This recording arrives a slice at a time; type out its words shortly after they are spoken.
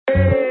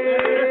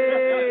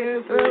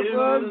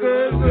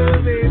good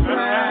to be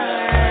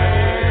back.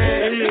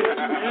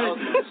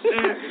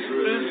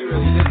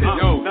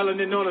 Yo,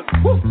 melanin on us.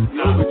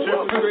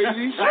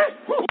 Crazy.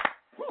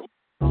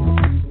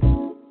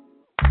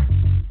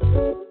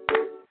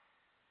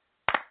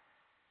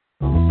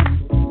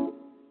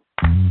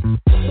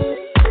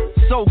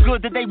 So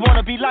good that they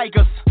wanna be like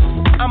us.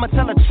 I'ma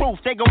tell the truth,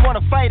 they gon'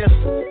 wanna fight us.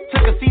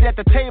 Took a seat at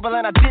the table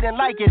and I didn't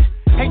like it.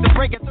 Hate to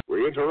break it.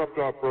 We interrupt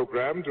our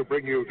program to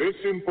bring you this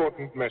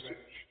important message.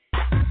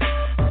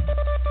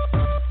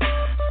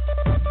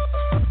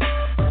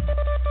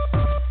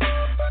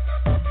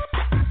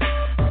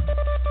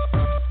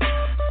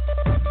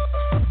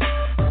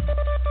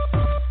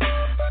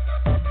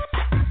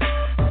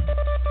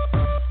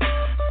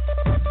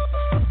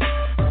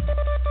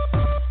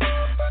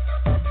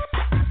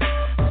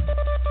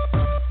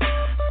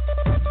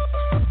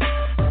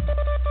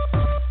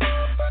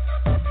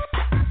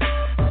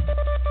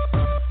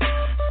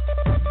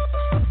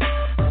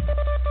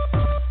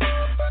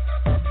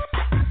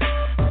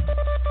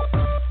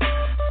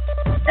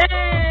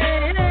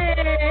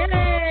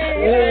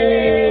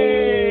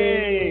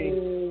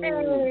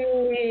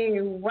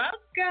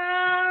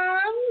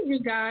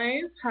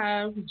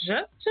 Have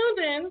just tuned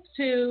in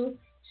to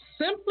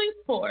Simply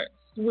Sports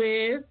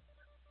with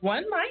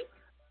one Mike.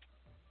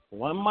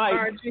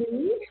 RG.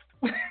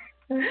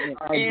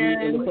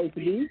 and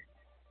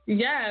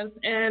yes,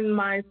 and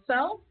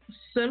myself,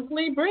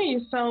 Simply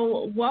Bree.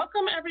 So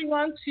welcome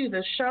everyone to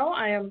the show.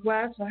 I am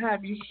glad to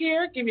have you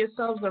here. Give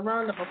yourselves a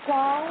round of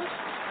applause.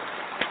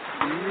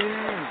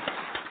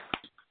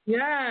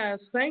 Yes,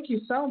 thank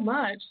you so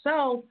much.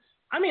 So,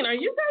 are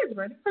you guys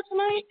ready for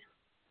tonight?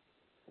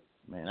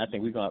 Man, I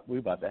think we're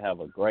about to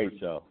have a great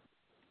show.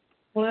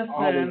 Listen,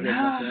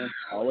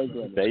 always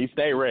ready.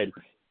 Stay ready.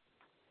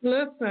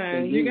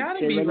 Listen, you gotta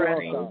be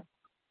ready.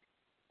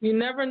 You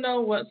never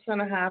know what's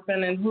gonna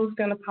happen and who's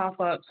gonna pop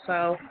up.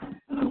 So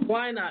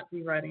why not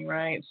be ready,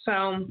 right?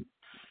 So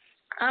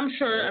I'm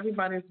sure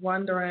everybody's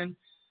wondering,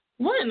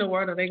 what in the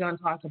world are they gonna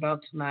talk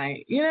about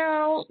tonight?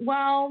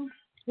 Well,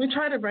 we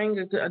try to bring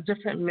a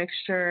different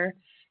mixture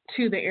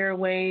to the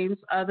airwaves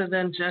other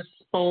than just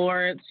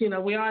sports.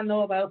 We all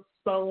know about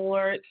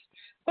sports,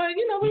 but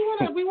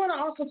we want to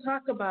also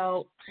talk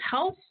about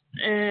health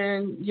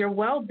and your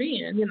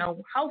well-being.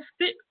 How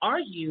fit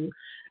are you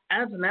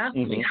as an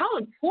athlete? Mm-hmm. How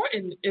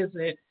important is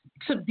it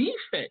to be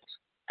fit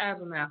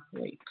as an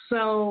athlete?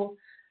 So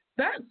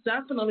that's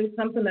definitely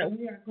something that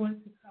we are going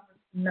to cover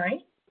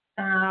tonight.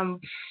 I'm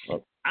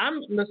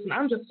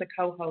just a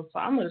co-host, so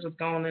I'm gonna just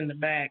go in the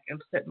back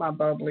and sip my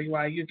bubbly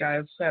while you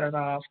guys set it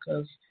off,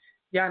 because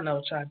y'all know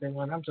what y'all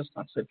doing. I'm just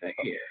gonna sit back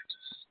here.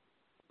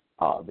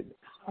 All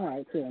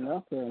right, fair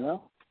enough.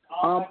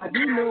 I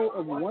do know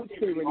of one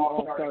state radio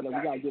all-star that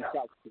we got to give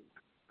shouts to.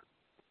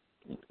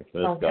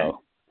 Let's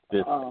go.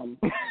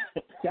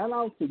 Shout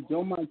out to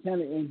Joe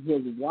Montana and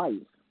his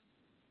wife.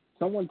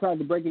 Someone tried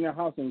to break in their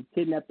house and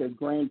kidnap their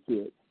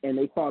grandkids, and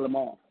they fought them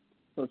off.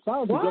 So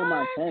shout out to Joe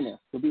Montana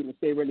for being the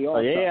state radio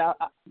all-star. Yeah,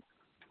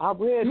 I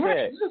read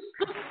that.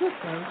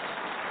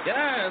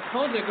 Yes,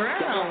 hold your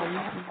ground.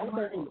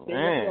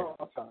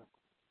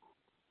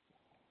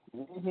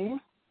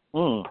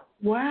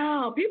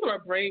 Wow, people are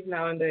brave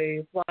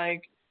nowadays.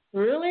 Like,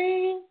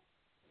 really?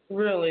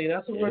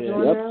 That's what we're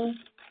doing now?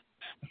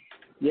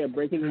 Yeah,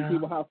 breaking into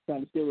people's house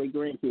trying to steal their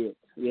grandkids.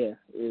 Yeah,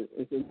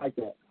 it's like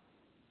that.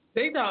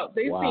 They've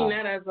seen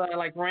that as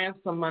a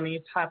ransom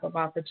money type of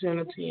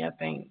opportunity, I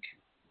think.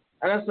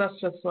 That's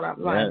just what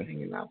my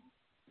opinion of.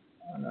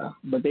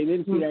 But they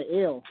didn't see that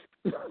L.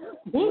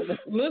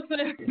 Listen,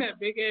 that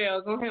big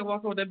L. Go ahead and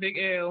walk over that big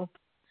L.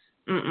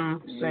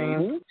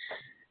 Same.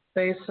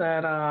 They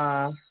said,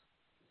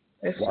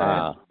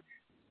 wow.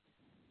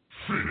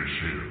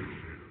 Finish him.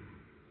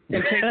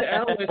 And take the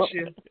L with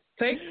you.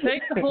 Take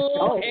the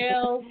whole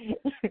L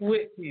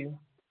with you.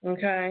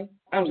 Okay?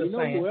 I'm just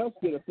saying. Who else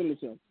get a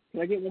finish him?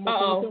 Can I get one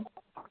more finish him?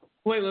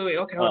 Wait.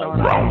 Okay, hold on.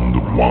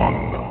 Round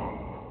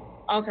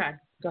one. Okay,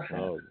 go ahead.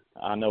 Oh,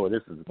 I know where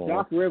this is going.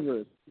 Doc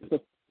Rivers.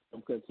 Wait.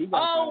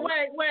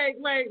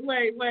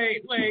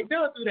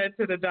 Don't do that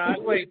to the Doc.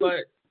 Wait,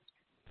 but.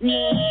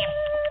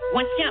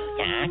 What's up,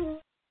 Doc?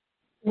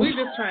 We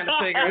just trying to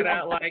figure it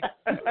out, like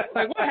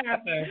what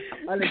happened?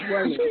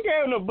 She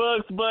gave him the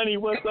Bugs Bunny.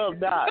 What's up,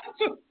 Doc?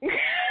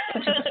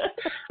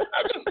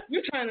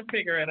 You're trying to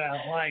figure it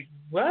out. Like,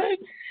 what?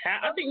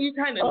 I think you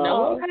kind of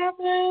know what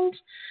happened,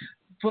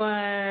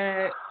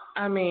 but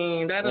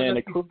that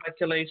is just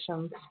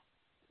speculations.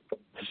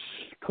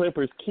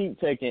 Clippers keep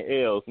taking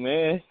L's,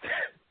 man.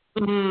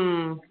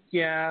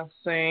 Yeah,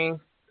 same.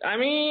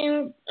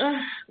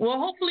 Well,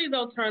 hopefully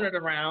they'll turn it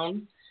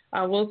around.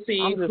 We'll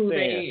see who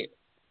they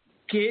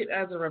get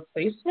as a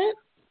replacement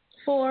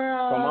for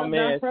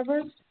Doc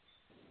Rivers.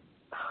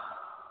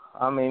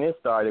 It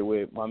started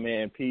with my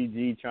man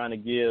PG trying to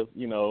give,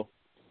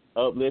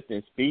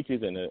 uplifting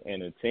speeches and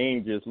the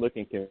team just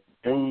looking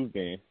confused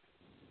and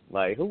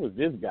like, who was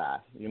this guy?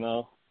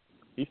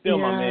 He's still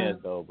my man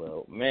though,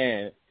 bro.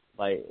 Man,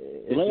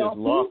 it's just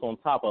loss on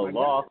top of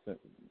loss. And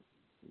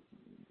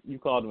you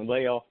called him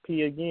Layoff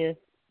P again?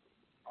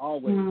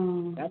 always.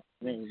 That's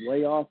the name,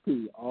 Lay Off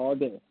P, all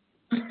day.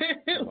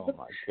 Oh,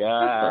 my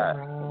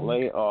God.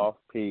 Lay off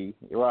P.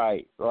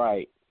 Right.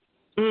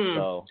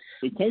 So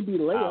it can't be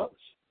layups.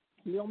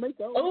 You don't make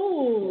those.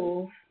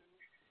 Oh.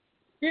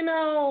 You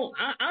know,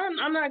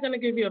 I'm not going to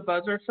give you a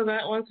buzzer for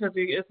that one because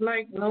it's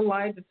like no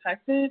lie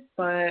detected,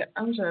 but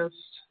I'm just,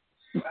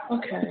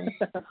 okay.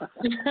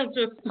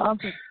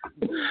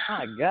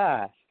 My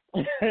gosh.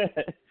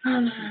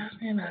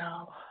 You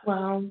know,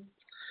 well,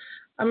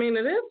 I mean,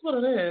 it is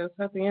what it is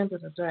at the end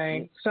of the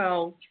day.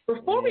 So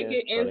before we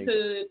get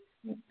into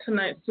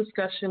tonight's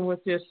discussion with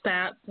your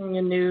stats and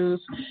your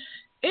news,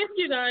 if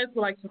you guys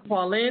would like to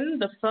call in,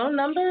 the phone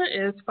number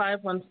is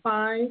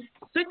 515-602-9647.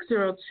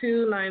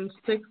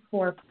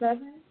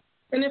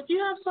 And if you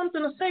have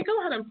something to say, go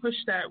ahead and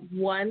push that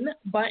one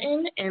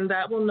button, and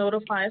that will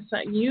notify us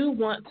that you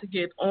want to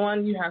get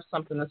on. You have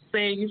something to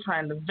say. You're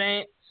trying to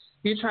vent.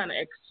 You're trying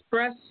to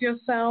express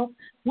yourself.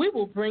 We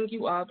will bring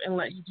you up and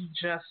let you do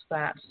just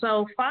that.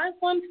 So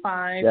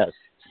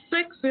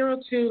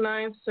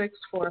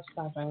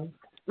 515-602-9647.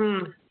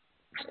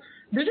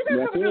 Did you guys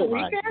have a good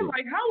weekend?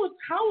 Like,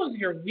 how was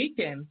your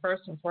weekend,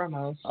 first and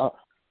foremost?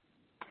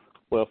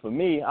 Well, for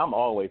me, I'm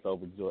always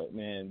overjoyed,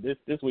 man.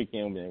 This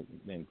weekend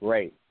been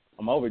great.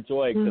 I'm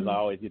overjoyed because I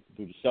always get to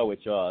do the show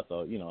with y'all.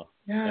 So, you know,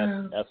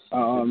 that's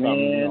man,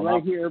 you know,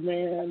 right here,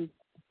 man.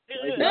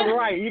 That's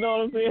right, you know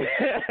what I'm saying?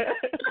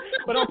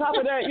 But on top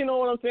of that, you know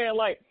what I'm saying?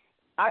 Like,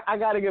 I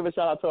got to give a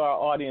shout out to our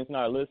audience and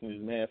our listeners,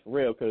 man, for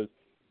real, because,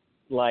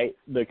 like,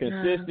 the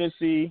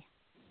consistency,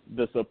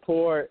 the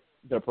support,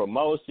 the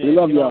promotion, you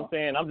know what I'm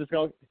saying? I'm just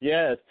going to,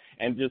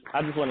 and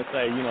I just want to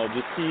say, you know,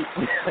 just keep,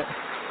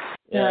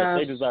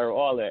 they deserve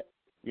all that.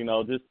 You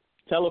know, just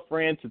tell a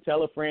friend to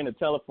tell a friend to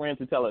tell a friend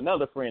to tell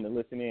another friend to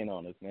listen in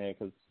on us, man,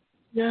 because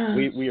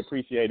we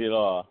appreciate it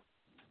all.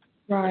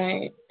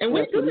 Right. And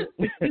we do it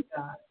for you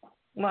guys.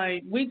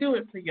 Like, we do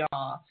it for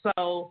y'all.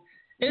 So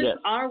it's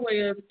our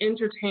way of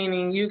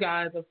entertaining you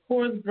guys, of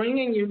course,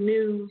 bringing you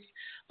news,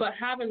 but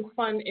having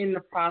fun in the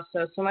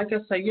process. And like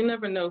I said, you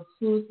never know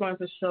who's going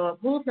to show up,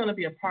 who's going to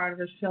be a part of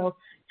the show.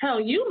 Hell,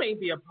 you may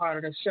be a part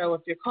of the show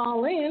if you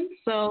call in.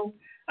 So,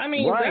 I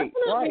mean,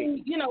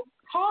 definitely, you know,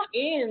 call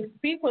in,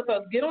 speak with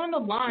us, get on the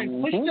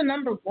line, push the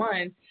number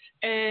 1,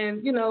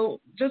 and, you know,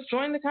 just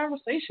join the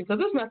conversation because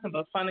there's nothing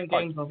but fun and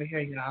games over here,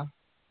 you know.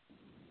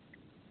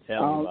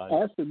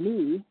 As for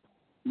me,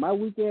 my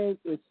weekend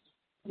is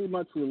pretty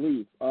much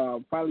relief.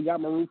 Finally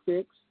got my roof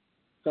fixed,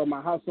 so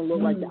my house don't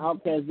look like the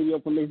Outkast video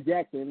from Miss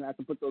Jackson. I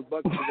can put those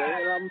buckets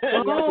away.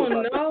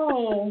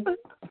 No.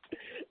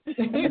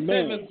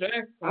 Man,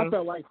 I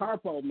felt like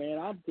Harpo, man.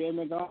 I'm damn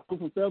near gone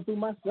from fell through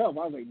myself.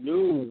 I was like,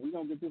 no, we're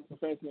going to get this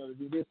professional to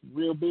do this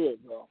real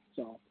big, bro.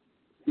 So,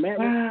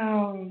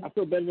 man, I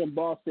feel better than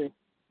Boston.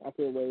 I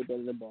feel way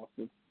better than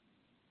Boston.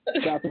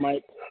 Shout out to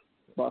Mike.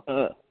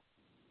 Boston.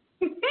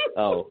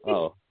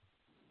 So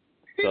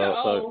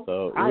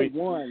I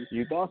won.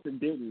 Boston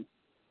didn't.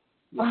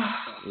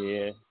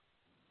 Yeah.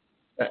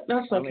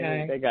 That's okay. I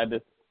mean, they got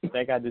this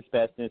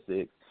fast and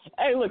 6.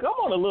 Hey, look, I'm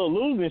on a little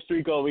losing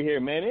streak over here,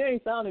 man. It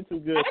ain't sounding too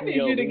good for me over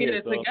here. I need you to get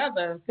it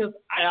together because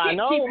I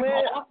can't keep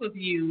it off of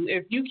you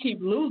if you keep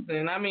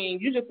losing. I mean,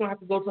 you're just going to have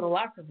to go to the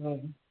locker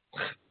room.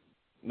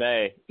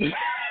 Hey.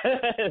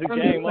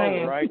 Game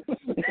over, right?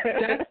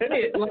 That's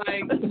it.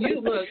 Like,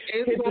 you look,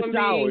 it's going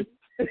to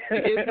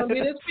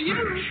be this for you.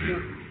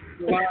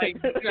 Like,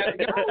 you got to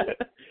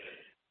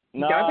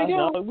go.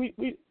 No,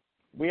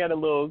 we had a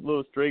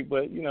little streak,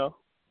 but, you know,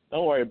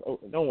 don't worry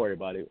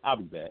about it. I'll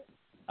be back.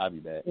 Yeah.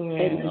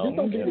 Hey, just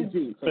don't get the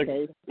juice,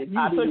 okay?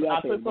 I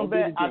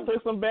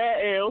took some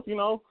bad L's, you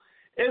know.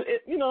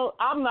 You know,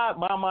 I'm not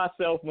by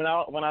myself when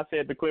I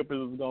said the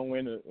Clippers was gonna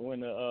win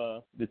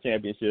the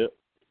championship.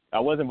 I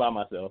wasn't by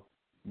myself,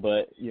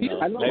 but you know,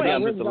 maybe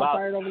I'm just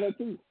allowed.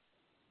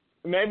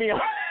 Maybe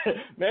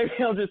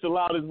I'm just the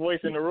loudest voice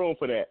in the room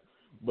for that,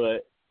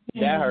 but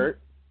that hurt.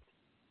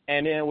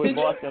 And then with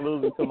Boston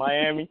losing to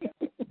Miami,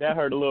 that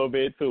hurt a little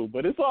bit too.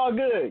 But it's all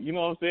good, you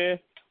know what I'm saying?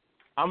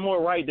 I'm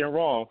more right than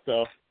wrong,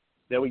 so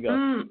there we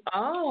go.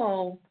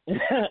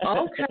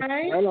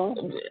 Okay.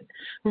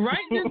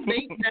 Write this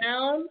date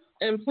down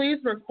and please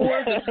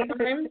record the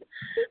time.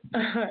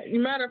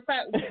 Matter of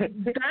fact,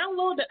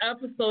 download the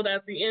episode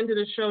at the end of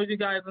the show, you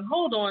guys, and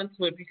hold on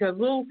to it because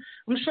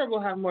I'm sure we'll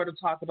have more to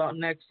talk about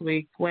next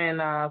week when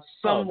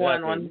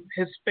someone on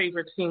his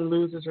favorite team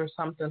loses or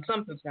something.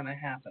 Something's going to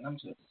happen.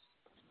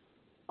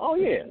 Oh,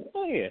 yeah.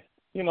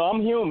 You know,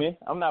 I'm human.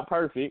 I'm not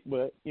perfect,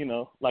 but, you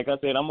know, like I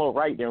said, I'm more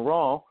right than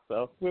wrong,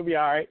 so we'll be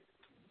all right.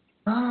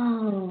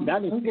 Oh,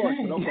 that is sports,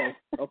 but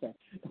okay.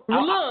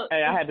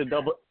 I had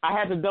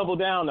to double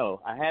down,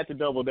 though.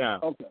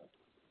 Okay.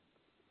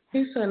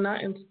 He said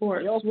not in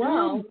sports.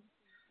 Wow.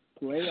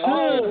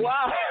 Oh,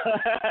 wow.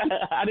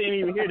 I didn't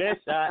even hear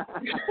that shot.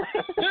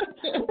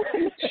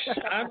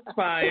 Shots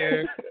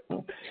fired.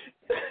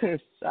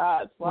 Shots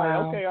fired.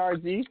 Wow. Okay,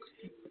 RG.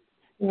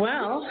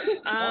 Well,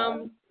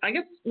 I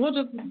guess we'll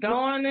just go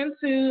on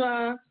into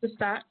the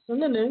stats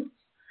and the news,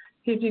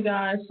 give you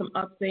guys some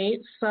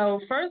updates. So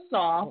first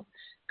off,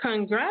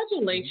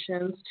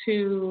 congratulations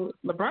to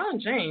LeBron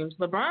James.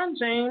 LeBron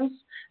James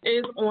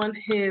is on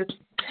his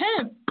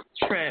 10th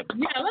trip.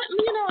 Yeah, let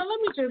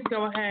me just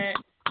go ahead.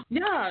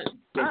 Yeah,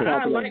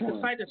 I like the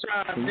fact that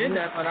y'all did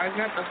that, but I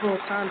got the full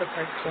sound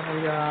effects for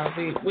him, y'all.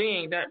 We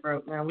ain't that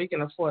broke now. We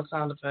can afford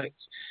sound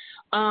effects.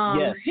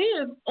 Yes. He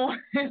is on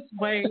his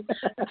way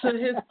to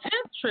his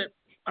 10th trip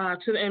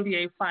to the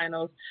NBA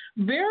Finals.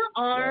 There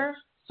are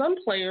some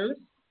players,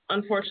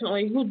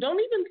 unfortunately, who don't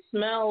even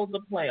smell the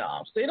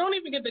playoffs. They don't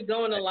even get to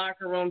go in the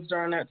locker rooms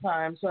during that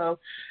time. So,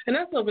 and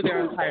that's over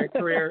their entire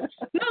career.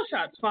 No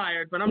shots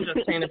fired, but I'm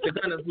just saying if the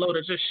gun is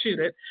loaded, just shoot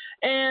it.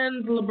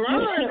 And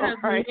LeBron has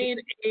made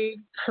a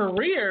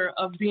career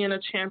of being in a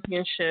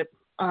championship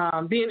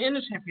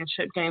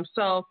game.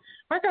 So,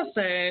 like I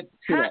said,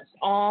 hats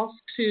off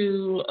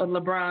to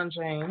LeBron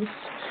James.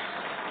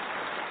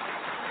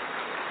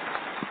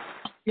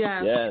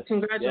 Yes,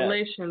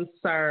 congratulations,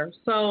 sir.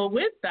 So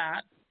with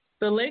that,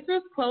 the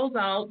Lakers close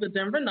out the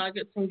Denver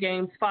Nuggets in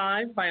Game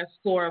 5 by a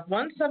score of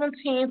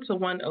 117 to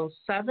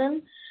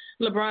 107.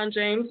 LeBron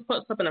James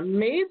puts up an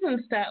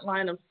amazing stat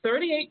line of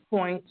 38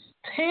 points,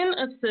 10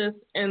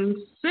 assists, and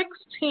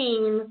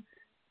 16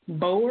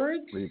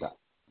 boards. Rebounds.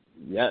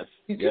 Yes,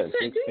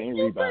 16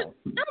 rebounds.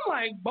 I'm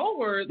like,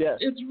 boards. Yes.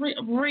 It's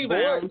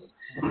rebounds.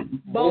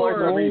 Boards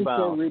are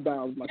rebounds.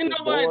 You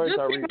know what?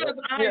 Just because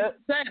I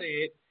said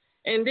it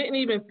and didn't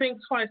even think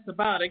twice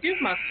about it,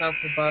 give myself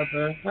a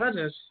buzzer. I don't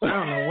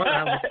know what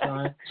I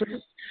was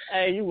doing.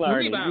 Hey, you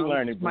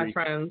learning, my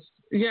friends.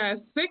 Yeah,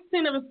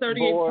 16 of his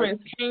 38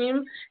 points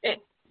came.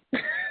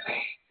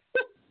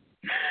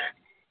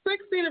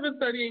 16 of his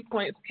 38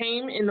 points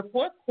came in the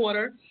fourth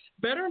quarter,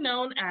 better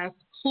known as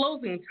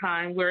closing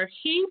time, where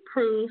he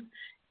proved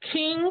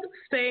King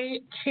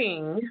stay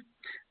king.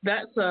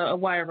 That's a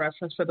Wire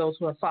reference for those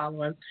who are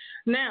following.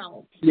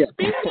 Now,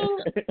 speaking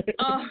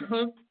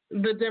of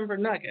the Denver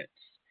Nuggets,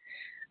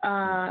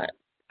 I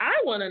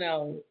want to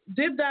know,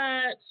 did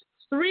that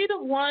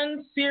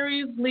 3-1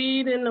 series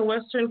lead in the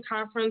Western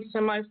Conference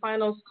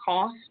semifinals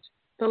cost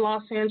the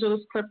Los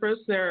Angeles Clippers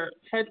their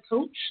head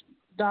coach,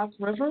 Doc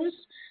Rivers?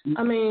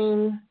 I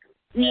mean,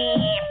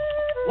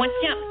 what's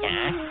up,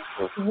 Doc?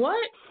 What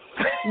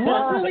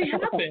really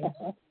happened?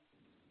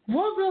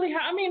 What really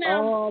happened?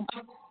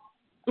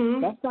 I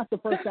mean, that's not the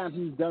first time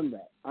he's done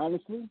that,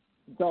 honestly.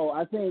 So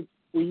I think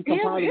when you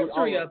compare it with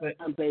all the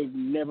times they've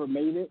never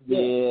made it,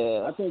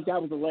 I think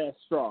that was the last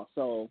straw.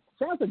 So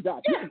shout out to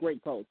Doc. He's a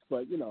great coach,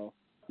 but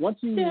once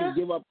you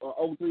give up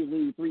an 0-3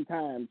 lead 3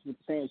 times with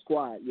the same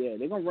squad,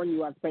 they're gonna run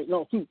you out the paint.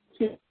 No, 2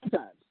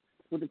 times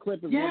with the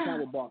Clippers, 1 time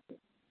with Boston.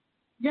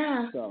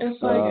 Yeah, so,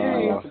 it's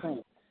like,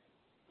 hey.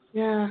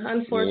 Yeah,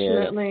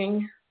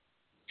 unfortunately,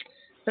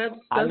 that's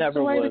I never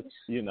the way was,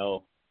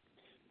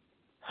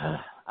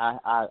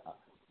 I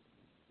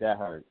that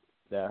hurt.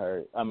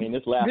 I mean,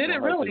 this last did one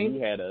it hurt. really?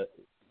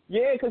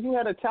 Because you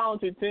had a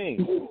talented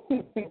team.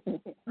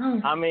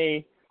 I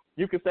mean,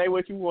 you could say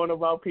what you want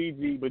about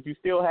PG, but you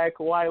still had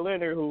Kawhi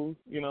Leonard, who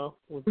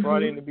was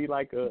brought in to be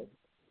like an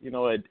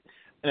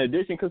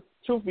addition. Because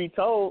truth be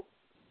told,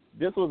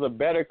 this was a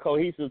better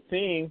cohesive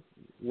team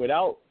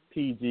without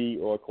PG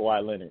or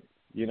Kawhi Leonard.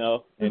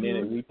 And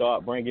then we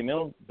thought bringing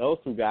those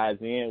 2 guys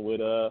in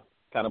would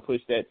kind of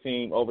push that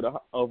team over the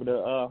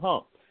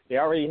hump. They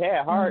already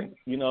had Hart,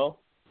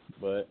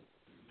 but.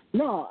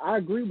 No, I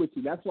agree with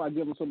you. That's why I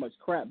give them so much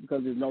crap,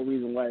 because there's no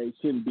reason why they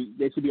should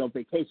be on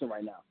vacation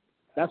right now.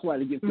 That's why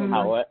they get so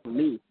much for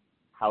me.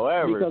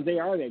 However, because they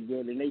are that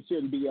good and they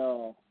shouldn't be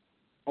on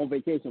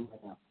vacation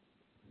right now.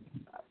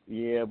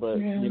 Yeah, but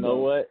you know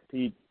what?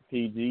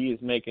 PG is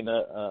making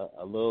a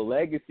little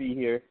legacy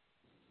here.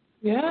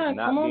 Yeah,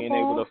 not being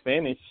able to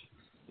finish.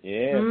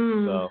 Yeah,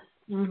 so.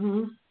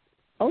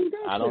 Oh, he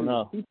does. I don't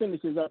know. He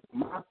finishes up the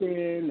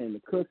mopping and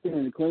the cooking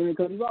and the cleaning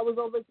because he's always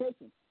on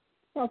vacation.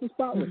 That's a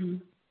spotless.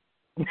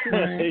 He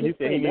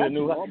said he needs a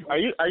new. Are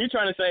you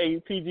trying to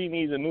say PG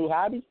needs a new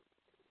hobby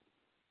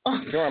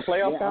during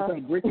playoff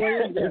time?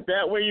 Is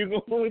that where you're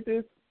going with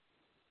this?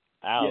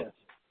 Ouch. Yes.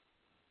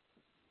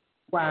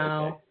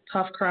 Wow,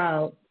 tough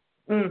crowd.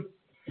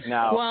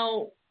 Now,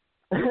 well,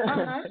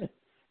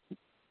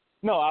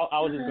 no, I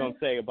was just gonna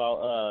say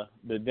about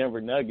the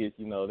Denver Nuggets.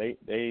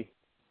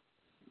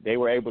 They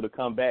were able to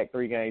come back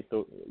 3 games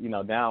to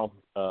down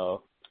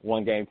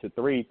 1 game to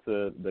 3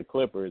 to the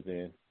Clippers,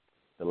 and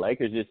the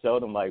Lakers just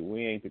showed them like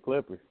we ain't the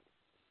Clippers.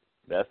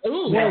 That's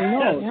all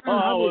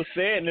I was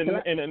saying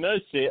in a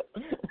nutshell.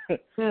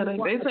 Yeah, they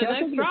said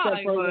next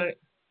try, but.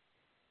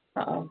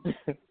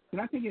 Can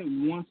I take it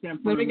one step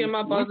further? Let me get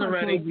my buzzer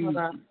ready.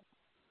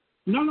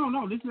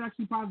 No. This is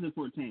actually positive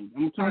for a change.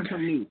 I'm gonna try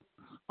something new.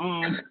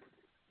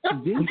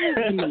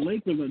 Denver and the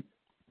Lakers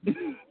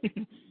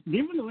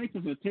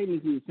are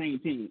technically the same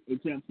team,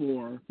 except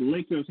for the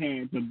Lakers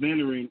had the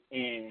veteran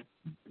and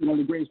one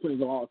of the greatest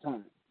players of all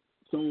time.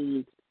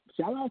 So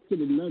shout out to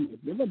the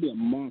Nuggets. They're gonna be a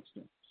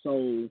monster.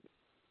 So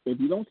if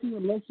you don't see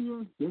them next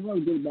year, they're gonna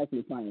get it back to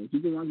the finals.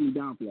 You can argue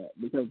down for that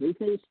because they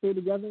stay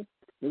together.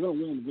 They're gonna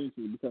win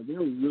eventually because they're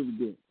really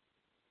good.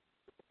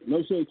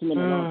 No shade to them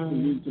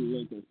to the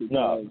Lakers.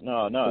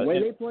 No. The way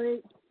they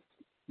play,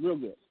 real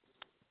good.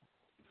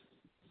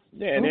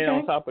 Yeah, and then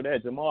on top of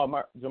that, Jamal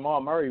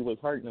Murray was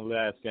hurt in the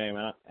last game,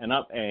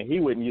 and he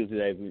wouldn't use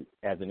it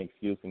as an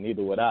excuse, and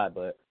neither would I.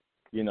 But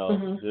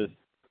just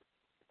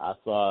I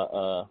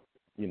saw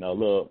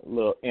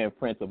little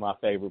imprints of my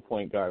favorite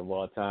point guard of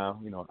all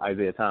time,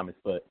 Isaiah Thomas.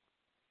 But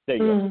there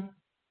you go.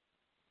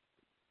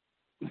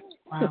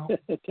 Wow.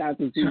 Shout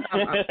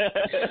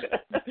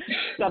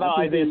out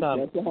Isaiah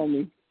Thomas. That's the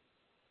homie.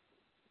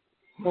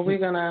 Well, we're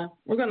gonna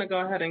go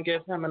ahead and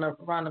give him a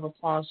round of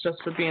applause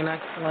just for being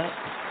excellent.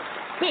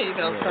 There you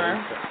go, sir.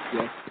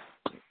 Yes.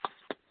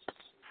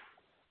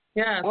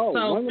 Yeah. Oh,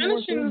 so one more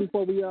finishing thing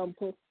before we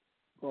close.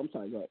 Oh, I'm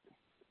sorry. Go ahead.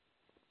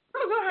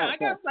 Oh, go ahead.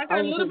 I got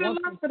a little bit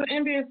left for the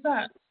NBA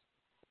stats.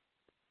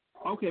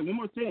 Okay, one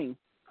more thing.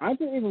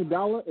 Andre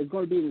Iguodala is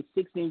going to be in the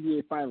 6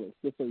 NBA Finals,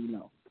 just so you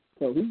know.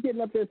 So he's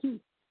getting up there too.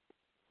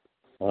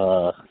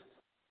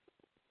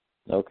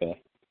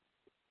 Okay.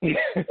 Oh, you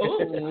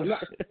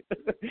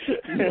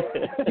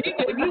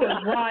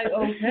was right.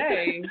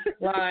 Okay,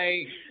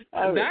 like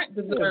that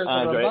deserves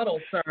a rebuttal,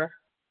 sir.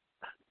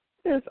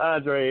 It's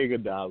Andre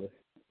Iguodala.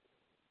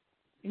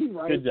 He's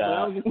right. Good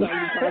job. Is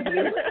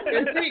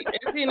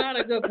he not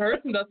a good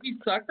person? Does he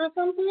suck or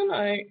something?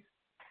 Like.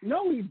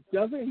 No, he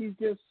doesn't. He's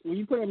just, when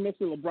you put him next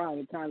to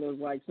LeBron, it kind of is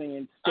like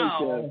saying steak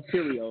to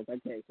Cheerios.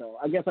 Okay, so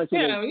I guess I should.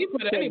 Yeah, when you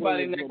put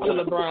anybody next to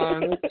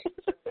LeBron,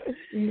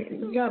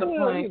 you got a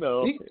point.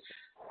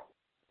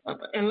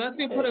 Unless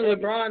you put a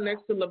LeBron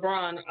next to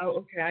LeBron,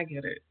 okay, I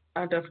get it.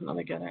 I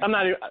definitely get it. I'm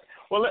not even.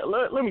 Well,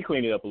 let me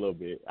clean it up a little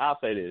bit. I'll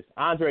say this: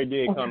 Andre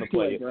did come to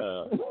play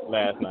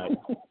last night.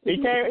 He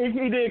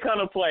did come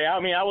to play. I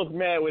mean, I was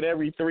mad with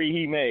every three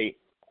he made,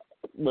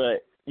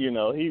 but. He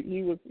was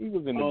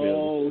in the building.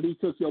 Oh, he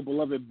took your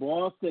beloved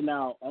Boston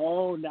out.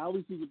 Oh, now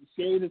we see where the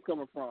shade is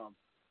coming from.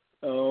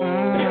 Oh,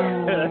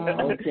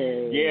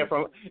 okay.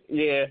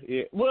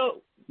 Yeah.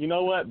 Well, you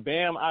know what?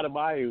 Bam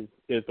Adebayo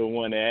is the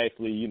one that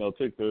actually,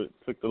 took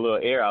the little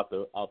air out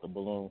the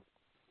balloon.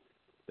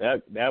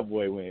 That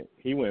boy went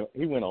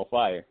on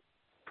fire.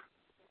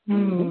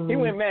 He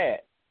went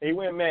mad.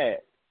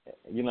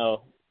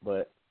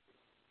 But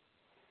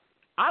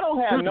I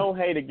don't have no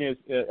hate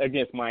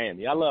against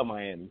Miami. I love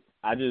Miami.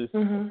 I just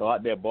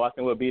thought that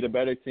Boston would be the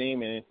better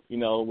team, and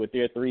with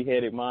their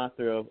three-headed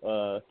monster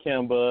of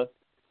Kemba,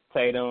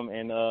 Tatum,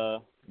 and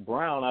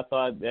Brown, I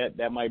thought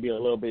that might be a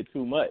little bit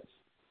too much.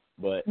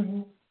 But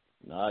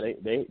no,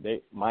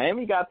 they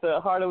Miami got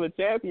the heart of a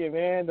champion,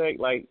 man. They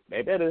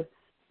better.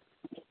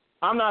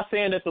 I'm not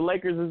saying that the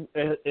Lakers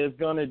is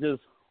gonna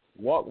just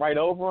walk right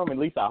over them. At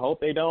least I hope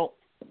they don't.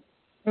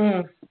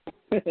 I'm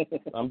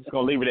just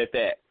gonna leave it at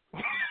that.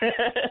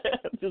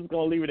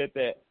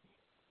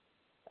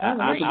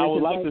 I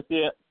would like to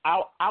see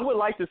I would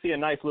like to see a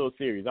nice little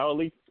series. I would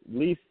at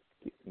least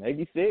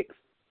maybe 6.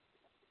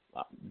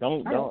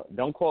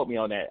 Don't quote me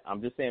on that.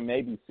 I'm just saying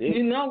maybe 6.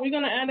 We're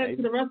gonna add that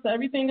to the rest of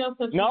everything else.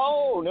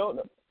 No.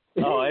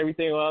 Oh,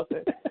 everything else.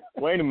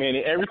 Wait a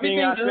minute.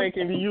 Everything I say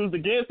can be used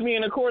against me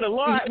in a court of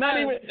law. Not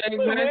even.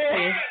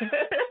 Exactly.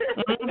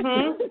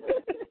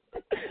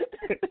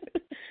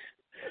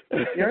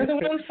 You're the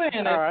one saying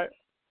it. All right.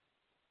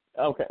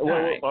 Okay.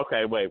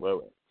 Okay. Wait.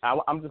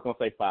 I'm just gonna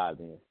say 5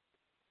 then.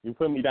 You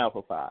put me down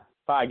for 5.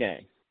 5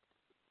 games.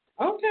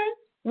 Okay.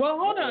 Well,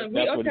 hold on.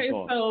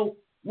 So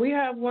we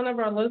have one of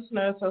our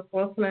listeners that's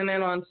listening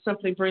in on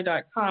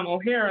simplybree.com.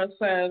 O'Hara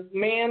says,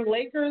 "Man,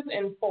 Lakers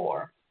in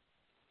 4."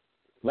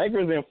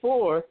 Lakers in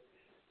 4.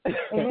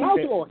 How's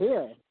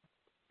O'Hara?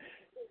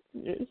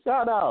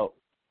 Shout out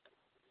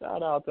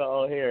to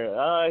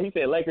O'Hara. He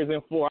said Lakers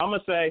in 4. I'm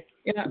gonna say.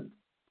 Yeah.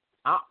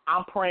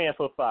 I'm praying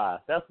for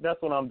 5.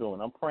 That's what I'm doing.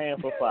 I'm praying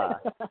for 5.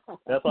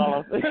 That's all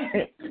I'm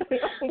saying.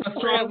 A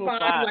strong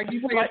 5, like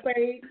you play a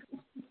spade.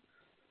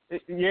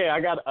 Yeah,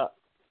 I got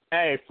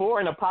 4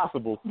 and a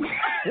possible.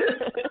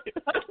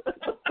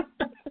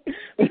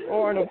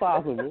 4 and a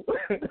possible.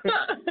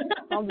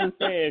 I'm just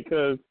saying,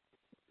 because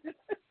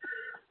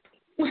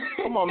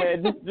come on,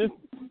 man, just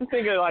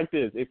think of it like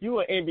this. If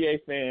you're an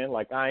NBA fan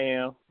like I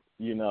am,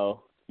 you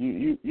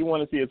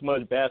want to see as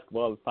much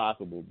basketball as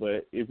possible.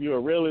 But if you're a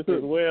realist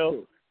as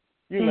well,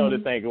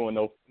 this ain't going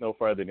no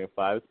further than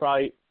 5. It's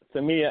probably,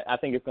 to me, I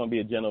think it's going to be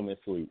a gentleman's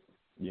sweep,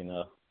 and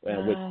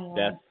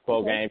that's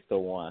 4 games to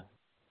 1.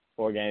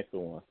 4 games to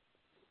 1.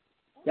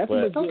 That's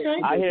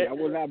legit. I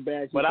will not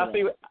bash you. But I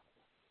see.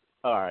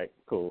 All right,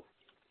 cool.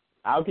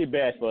 I'll get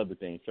bashed for other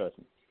things. Trust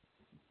me.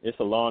 It's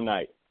a long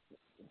night.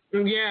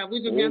 Yeah,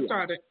 we just get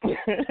started.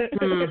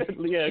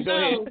 Yeah, go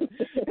ahead.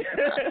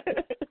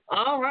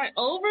 All right.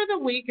 Over the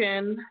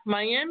weekend,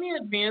 Miami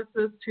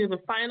advances to the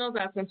finals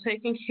after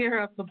taking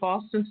care of the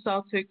Boston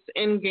Celtics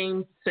in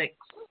Game 6.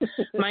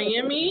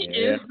 Miami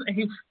is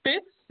a 5th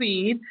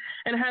seed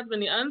and has been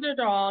the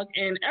underdog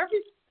in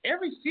every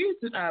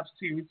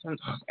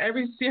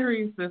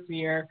series this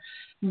year.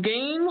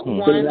 Game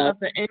 1 of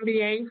the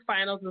NBA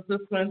Finals is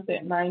this Wednesday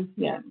at 9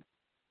 p.m.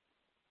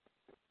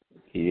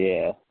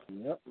 Yeah.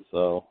 Yep.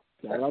 So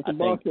shout out to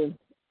Boston.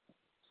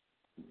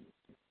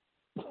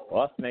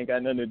 Boston ain't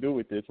got nothing to do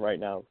with this right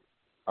now,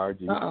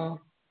 RG.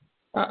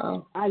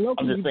 I know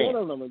because you bet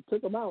on them and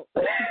took them out.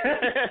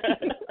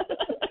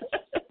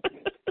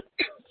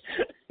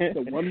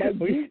 So one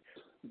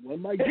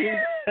might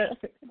get.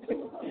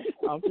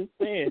 I'm just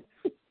saying.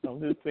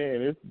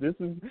 This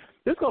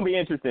is gonna be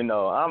interesting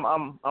though.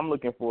 I'm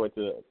looking forward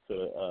to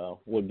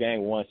what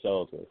Game 1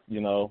 shows us.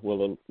 You know,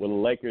 will the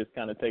Lakers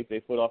kind of take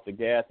their foot off the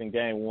gas in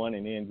Game 1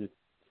 and then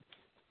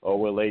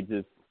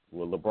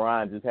will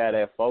LeBron just have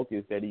that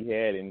focus that he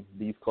had in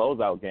these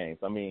closeout games?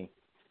 I mean,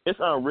 it's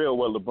unreal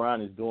what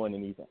LeBron is doing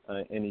in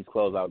these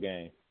closeout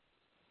games.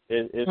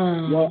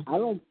 Well,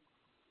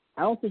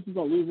 I don't think he's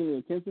gonna lose any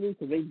intensity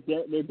because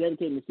they're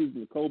dedicating the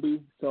season to Kobe.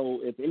 So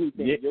if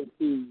anything, you'll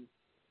see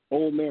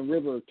Old Man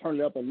River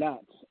turn it up a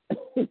notch.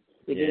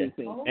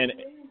 Anything.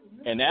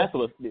 And that's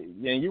what.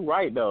 And you're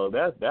right though.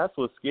 That's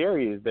what's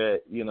scary is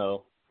that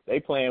they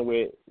playing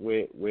with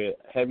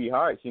heavy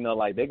hearts.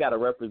 Like they got to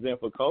represent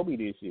for Kobe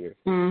this year.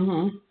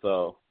 Mm-hmm.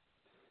 So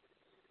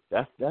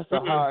that's a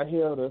hard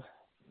hill to.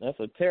 That's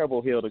a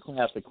terrible hill to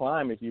have to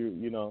climb if you're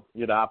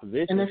the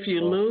opposition. And if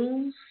you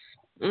lose,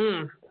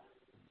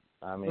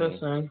 I mean,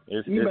 listen,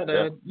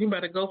 you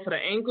better go for the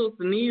ankles,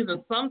 the knees,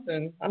 or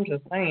something. I'm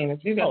just saying,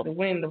 if you got to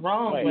win the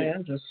wrong way,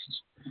 I'm just.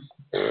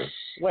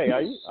 Wait,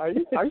 are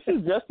you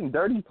suggesting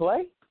dirty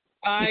play?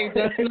 I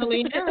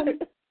definitely am.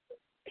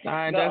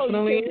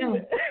 Definitely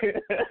am.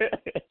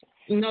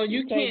 No,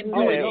 you can't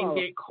do it and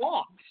get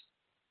caught.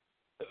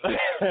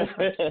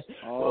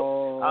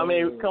 I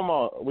mean, come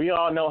on. We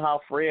all know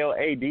how frail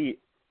AD is.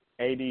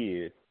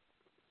 He's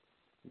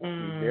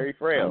very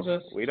frail.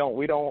 We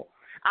don't.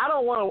 I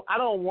don't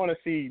want to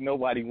see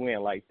nobody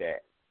win like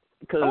that.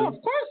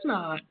 Of course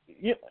not.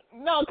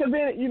 No, because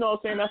then what I'm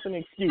saying, that's an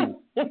excuse.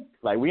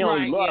 Like we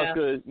only lost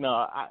because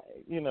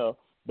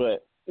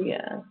but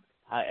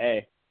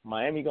hey,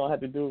 Miami gonna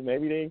have to do.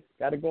 Maybe they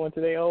got to go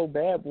into their old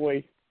bad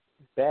boy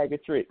bag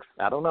of tricks.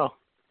 I don't know.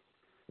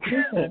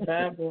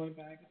 Bad boy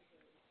bag of tricks.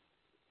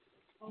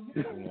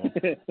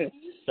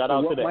 Shout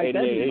out to the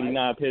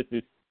 88-89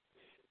 Pistons.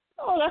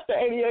 Oh, that's the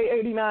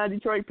 88-89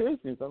 Detroit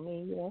Pistons. I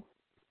mean,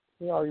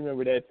 we all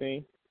remember that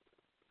team.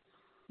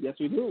 Yes,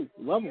 we do.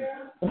 Love them.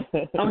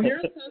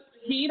 Here it says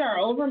the Heat are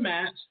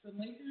overmatched. The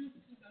Lakers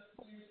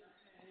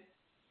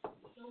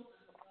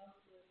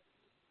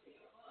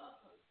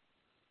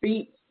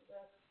beat.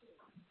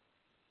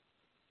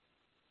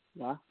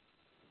 Wow.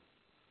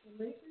 The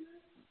Lakers,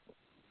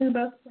 the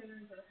best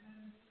players are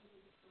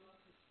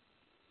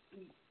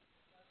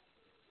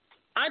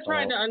I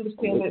tried to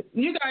understand it.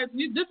 You guys,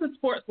 this is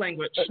sports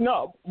language.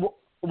 No, well,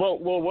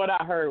 what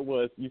I heard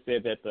was you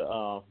said that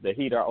the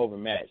Heat are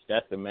overmatched.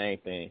 That's the main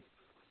thing.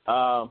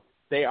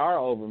 They are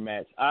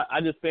overmatched. I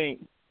just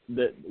think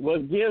that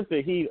what gives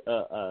the Heat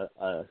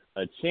a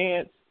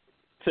chance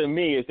to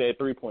me is that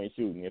 3-point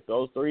shooting. If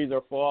those threes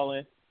are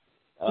falling,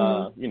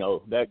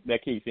 that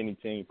keeps any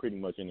team pretty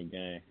much in the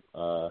game.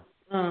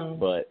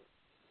 But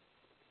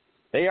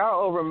they are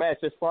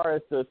overmatched as far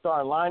as the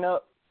starting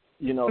lineup.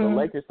 The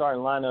Lakers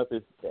starting lineup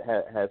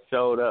has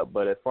showed up,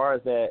 but as far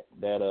as that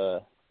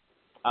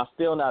I'm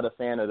still not a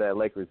fan of that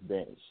Lakers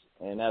bench,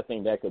 and I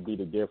think that could be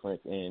the difference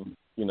in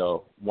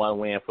one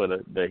win for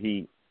the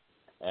Heat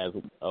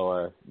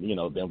or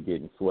them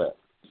getting swept.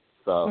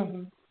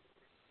 So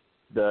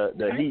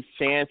the Heat's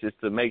chance is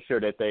to make sure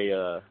that they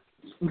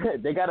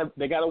gotta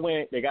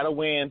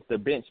win the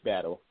bench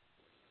battle.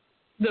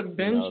 The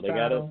bench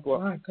battle.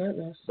 My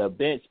goodness. The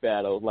bench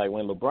battle. Like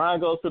when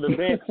LeBron goes to the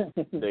bench,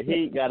 the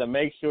Heat got to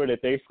make sure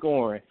that they're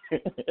scoring.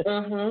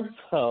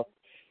 So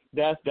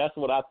that's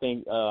what I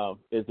think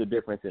is the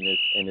difference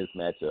in this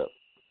matchup.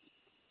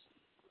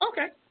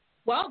 Okay.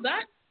 Well,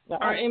 that's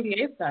our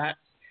NBA stats.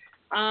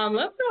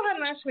 Let's go ahead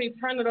and actually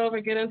turn it over,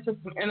 get into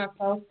some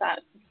NFL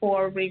stats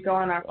before we go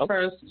on our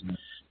first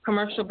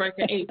commercial break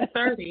at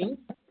 8:30.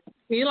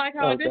 You like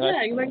how I did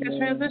that? You like that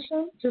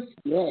transition?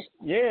 Yeah.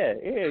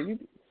 You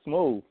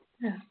smooth.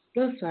 Yeah.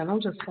 Listen, I'm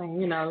just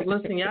saying,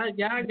 listen, y'all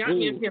got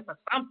me up here for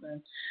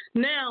something.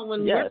 Now,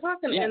 when we're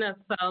talking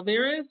NFL,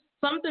 there is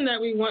something that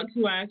we want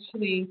to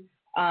actually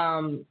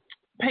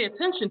pay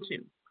attention to.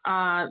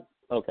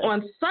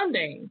 On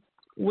Sunday,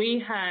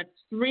 we had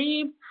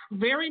three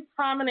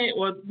women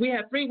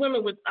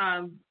with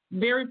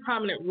very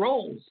prominent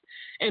roles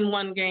in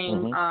one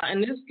game.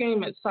 And this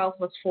game itself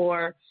was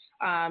for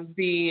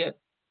the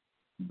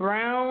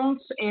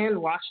Browns and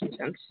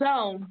Washington.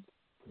 So,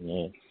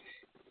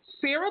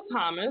 Sarah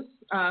Thomas,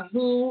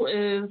 who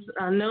is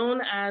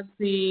known as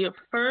the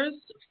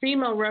first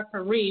female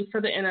referee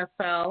for the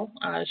NFL,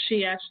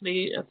 she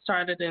actually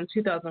started in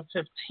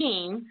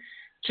 2015.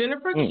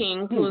 Jennifer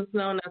King, who is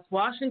known as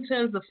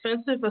Washington's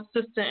offensive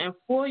assistant and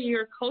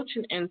 4-year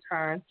coaching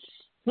intern.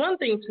 One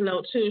thing to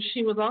note, too,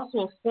 she was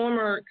also a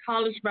former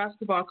college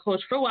basketball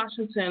coach for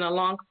Washington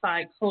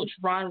alongside Coach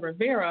Ron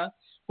Rivera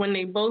when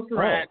they both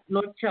were at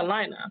North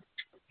Carolina.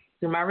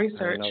 Through my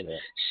research,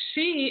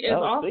 she is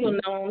also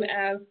known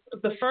as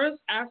the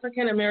first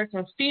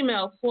African-American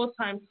female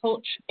full-time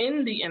coach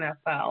in the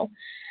NFL.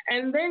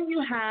 And then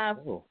you have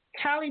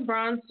Callie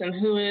Bronson,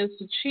 who is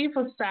the chief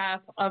of staff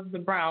of the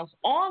Browns.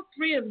 All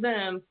three of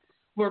them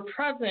were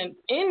present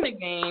in the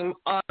game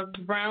of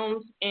the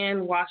Browns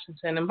and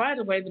Washington. And by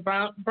the way, the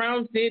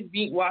Browns did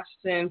beat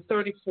Washington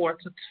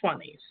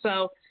 34-20.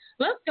 So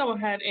let's go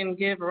ahead and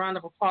give a round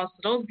of applause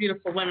to those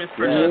beautiful women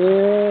for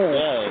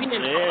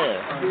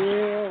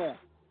Yeah.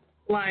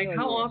 Like,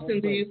 how often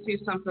do you see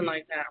something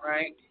like that,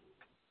 right?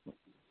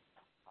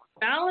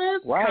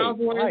 Dallas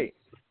Cowboys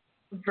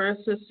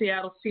versus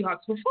Seattle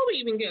Seahawks. Before we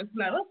even get into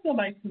that, let's go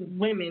back to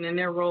women and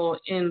their role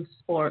in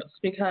sports,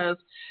 because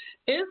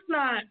it's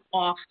not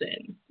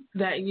often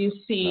that you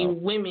see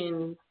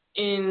women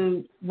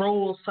in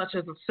roles such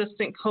as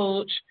assistant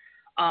coach,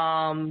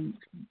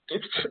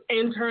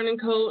 interning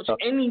coach,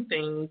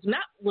 anything,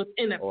 not with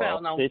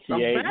NFL, no,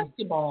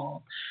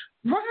 basketball.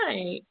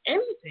 Right,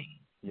 anything.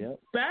 Yep.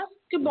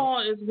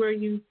 Basketball is where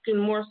you can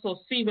more so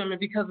see women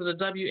because of the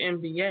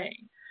WNBA.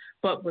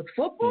 But with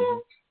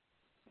football?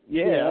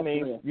 Yeah, I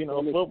mean,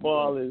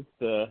 football is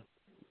the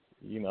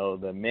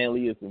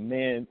manliest of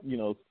men,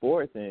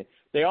 sports. And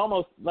they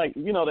almost, like,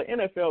 the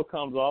NFL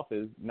comes off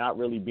as not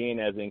really being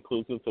as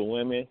inclusive to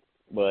women.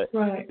 But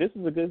this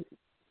is a good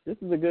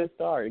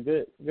start, a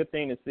good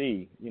thing to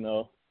see,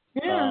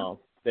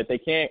 that they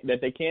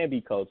can be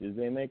coaches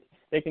and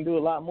they can do a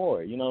lot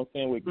more,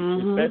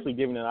 especially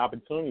given an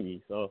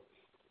opportunity. So,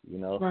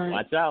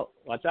 watch out,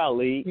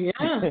 league.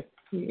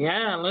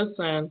 Yeah,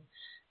 listen,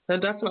 they're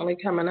definitely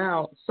coming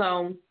out.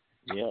 So,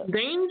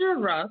 Danger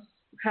Russ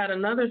had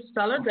another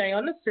stellar day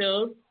on the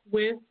field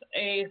with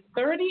a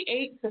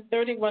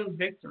 38-31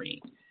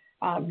 victory.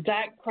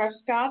 Dak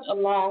Prescott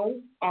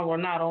almost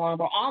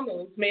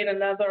made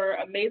another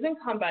amazing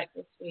comeback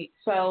this week.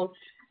 So,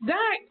 Dak,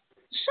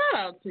 shout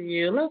out to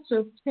you. Let's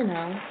just, we're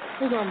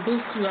going to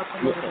boost you up a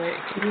little bit.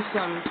 Give you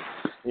some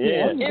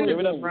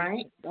energy,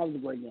 right? That was a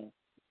great game.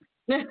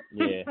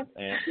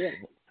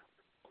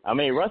 I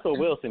mean, Russell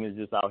Wilson is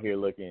just out here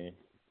looking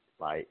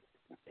like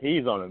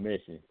he's on a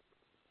mission.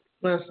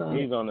 Listen.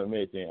 He's on a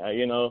mission.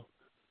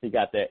 He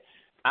got that.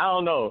 I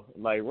don't know.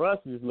 Like, Russ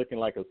is looking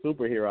like a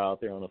superhero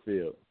out there on the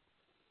field.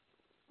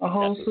 A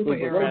whole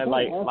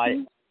superhero.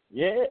 I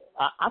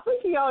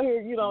think he out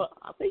here,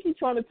 I think he's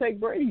trying to take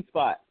Brady's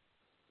spot.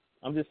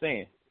 I'm just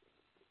saying.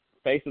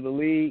 Face of the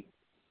league.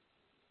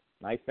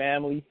 Nice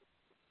family.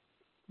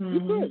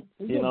 Mm-hmm.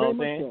 You know what I'm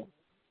saying?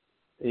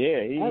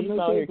 Yeah, he's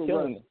out here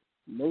killing it.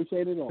 No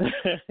shade at all.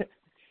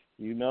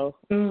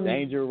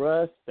 Danger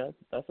Russ.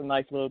 That's a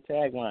nice little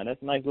tagline.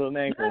 That's a nice little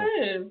name for him.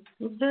 It is.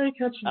 It's very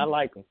catchy. I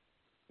like him.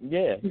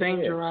 Yeah.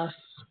 Danger Russ.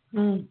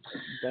 Danger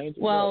Russ.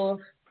 Russ.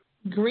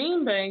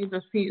 Green Bay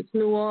defeats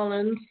New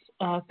Orleans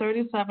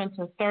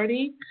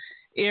 37-30.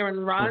 Aaron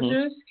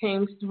Rodgers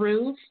came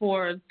through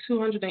for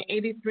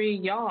 283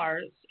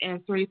 yards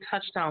and 3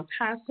 touchdown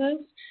passes.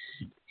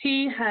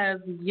 He has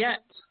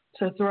yet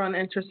to throw an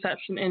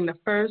interception in the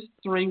first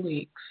 3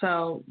 weeks.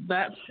 So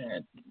that's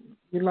good.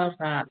 We love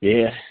that.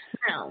 Yeah.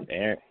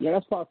 Yeah,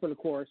 that's part for the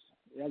course.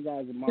 That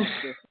guy's a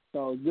monster.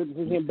 So good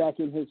to see him back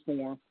in his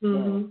form.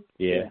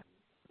 Yeah.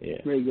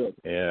 Very good.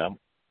 Yeah.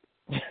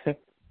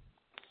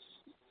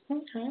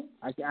 Okay.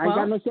 I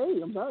got no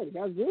shade. I'm sorry. The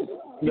guy's good.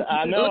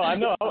 I know.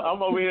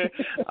 I'm over here.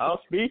 I'm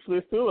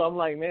speechless too. I'm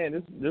like,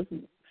 man, this is.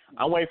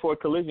 I'm waiting for a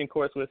collision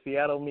course where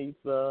Seattle meets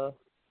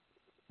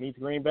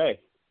Green Bay.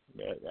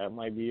 That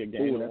might be a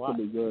game to watch.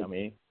 Be good. I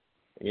mean,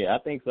 I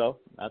think so.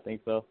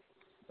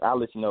 I'll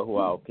let you know who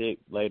I'll pick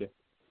later.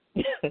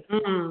 He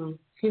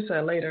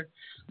said later.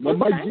 One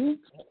might jinx.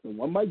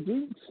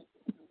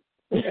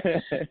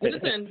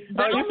 Listen, you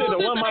said the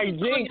one might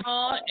jinx.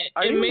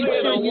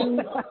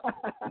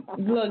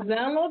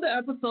 Download the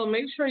episode.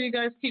 Make sure you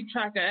guys keep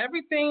track of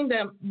everything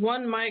that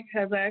one mic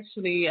has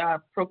actually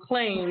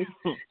proclaimed.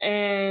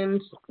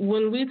 And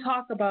when we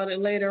talk about it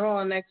later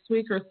on next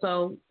week or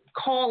so,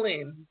 call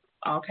in.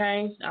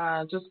 Okay?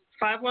 Just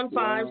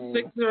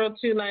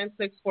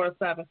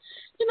 515-602-9647.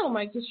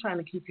 Mike, just trying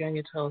to keep you on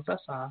your toes.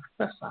 That's all.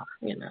 I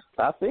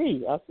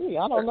see. I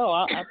don't know.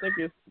 I think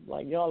it's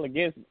like y'all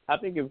against. I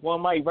think it's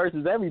one Mike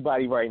versus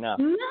everybody right now.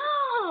 No.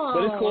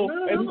 But it's cool.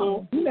 It's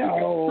cool.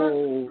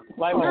 No.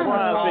 Like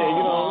LeBron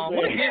said,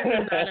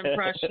 We're that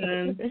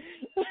impression.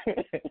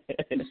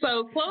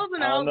 So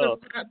closing out the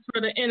stats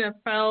for the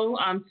NFL.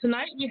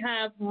 Tonight we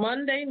have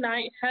Monday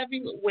night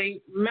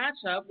heavyweight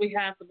matchup. We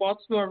have the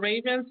Baltimore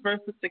Ravens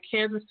versus the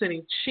Kansas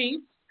City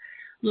Chiefs.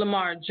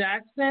 Lamar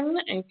Jackson,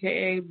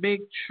 a.k.a.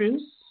 Big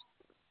Truce.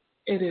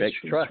 It is Big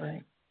Truce,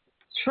 right?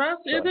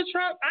 Trust? Is it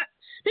Trust?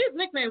 These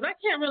nicknames, I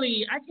can't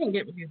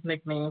get with these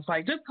nicknames.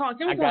 Like, just can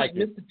we call like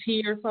Mr.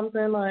 T or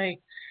something?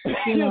 Like,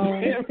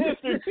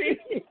 Mr. T.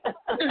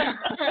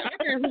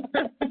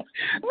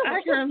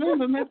 I can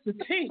remember Mr.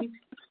 T.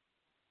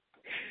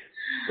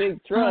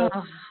 Big Trust.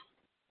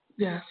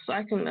 Yes,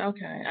 I can.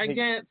 Okay.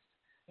 Against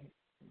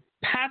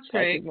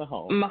Patrick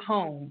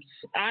Mahomes.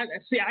 I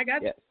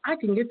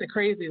can get the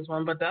craziest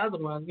one, but the other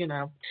one,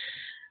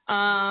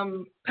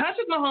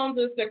 Patrick Mahomes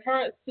is the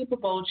current Super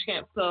Bowl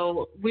champ,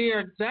 so we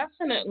are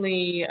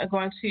definitely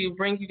going to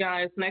bring you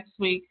guys next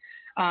week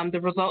the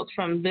results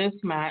from this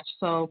match.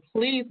 So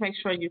please make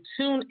sure you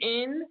tune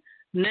in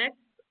next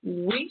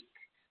week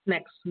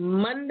next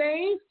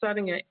Monday,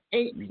 starting at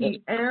 8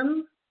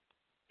 p.m.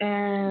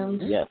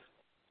 And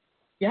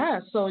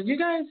so you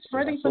guys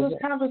ready for this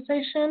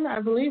conversation? I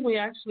believe we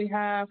actually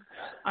have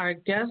our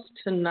guest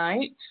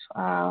tonight,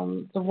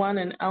 the one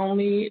and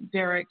only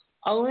Derek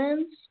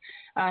Owens.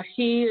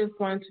 He is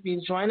going to be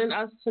joining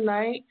us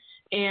tonight,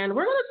 and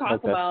we're going to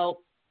talk about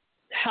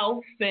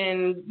health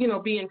and,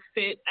 being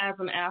fit as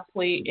an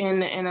athlete in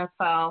the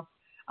NFL.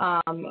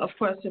 Of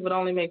course, it would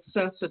only make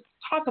sense to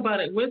talk about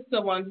it with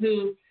someone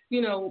who,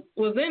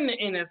 was in the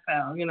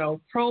NFL,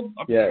 pro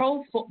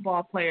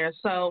football player.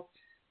 So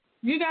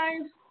you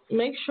guys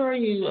make sure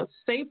you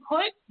stay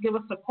put. Give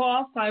us a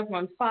call,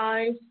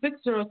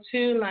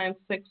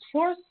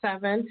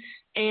 515-602-9647.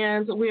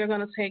 And we are going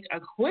to take a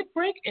quick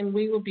break, and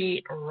we will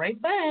be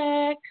right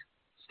back.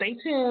 Stay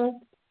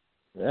tuned.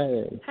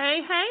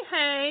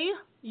 Hey.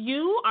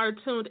 You are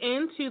tuned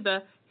into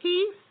the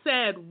He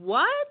Said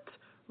What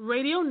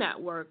Radio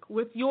Network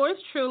with yours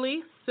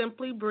truly,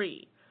 Simply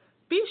Bree.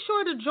 Be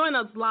sure to join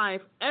us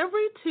live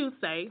every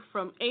Tuesday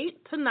from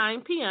 8 to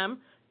 9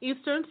 p.m.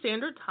 Eastern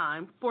Standard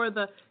Time for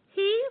the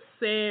He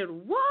Said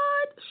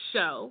What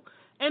show,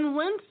 and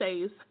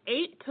Wednesdays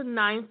 8 to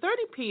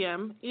 9:30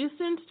 p.m.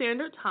 Eastern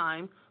Standard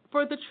Time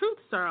for the Truth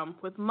Serum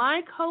with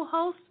my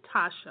co-host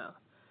Tasha.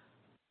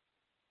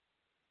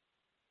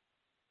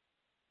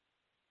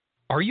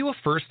 Are you a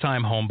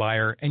first-time home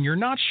buyer and you're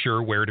not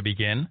sure where to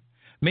begin?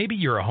 Maybe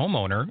you're a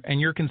homeowner and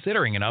you're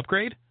considering an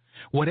upgrade?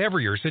 Whatever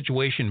your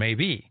situation may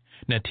be,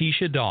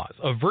 Natisha Dawes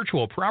of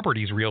Virtual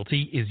Properties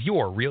Realty is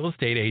your real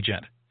estate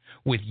agent.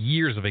 With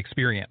years of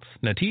experience,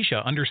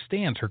 Natisha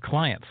understands her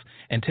clients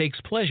and takes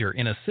pleasure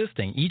in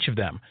assisting each of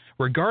them,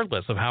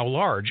 regardless of how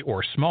large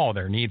or small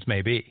their needs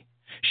may be.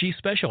 She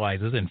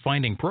specializes in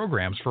finding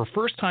programs for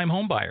first-time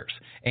homebuyers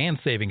and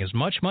saving as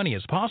much money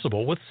as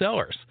possible with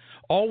sellers,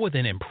 all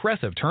within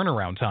impressive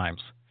turnaround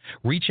times.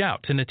 Reach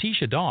out to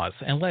Natisha Dawes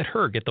and let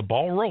her get the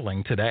ball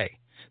rolling today.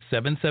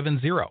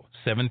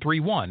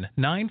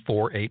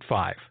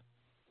 770-731-9485.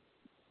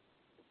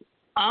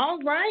 All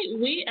right,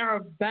 we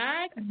are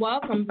back.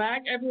 Welcome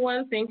back,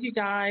 everyone. Thank you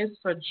guys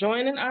for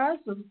joining us.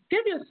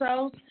 Give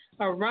yourselves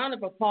a round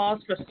of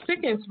applause for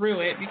sticking through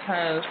it,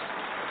 because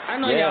I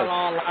know y'all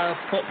all love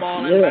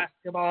football and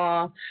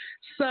basketball.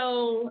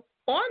 So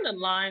on the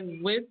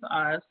line with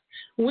us,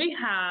 we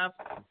have,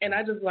 and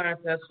I just learned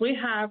this, we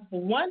have the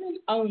one and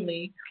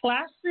only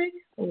Classic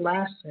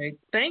Lassick.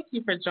 Thank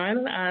you for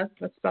joining us,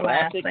 Mr.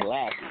 Lassick. Classic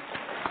Lassick.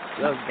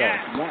 Let's go.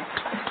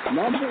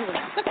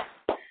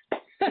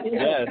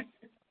 Yes.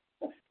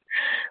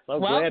 So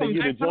glad of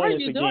you to join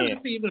us again. How are you doing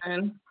this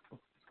evening?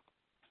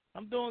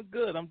 I'm doing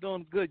good.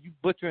 You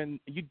butchering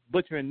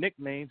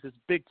nicknames. It's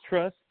Big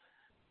Trust,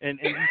 and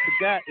you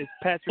forgot it's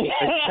Patrick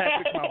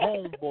my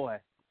homeboy.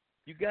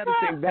 You got to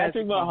say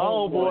Patrick my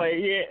homeboy.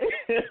 Yeah.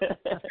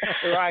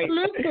 Right.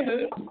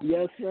 Listen,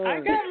 yes, sir.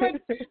 I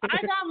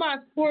got my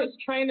sports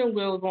training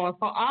wheels on,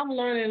 so I'm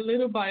learning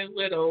little by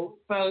little.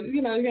 So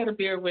you got to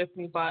bear with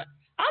me, but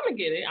I'm gonna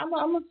get it. I'm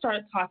gonna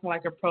start talking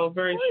like a pro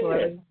very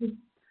shortly.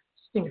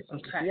 Give me some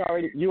time.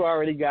 You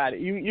already got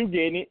it. You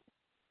getting it?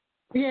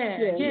 Yeah.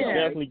 You're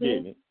definitely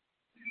getting it.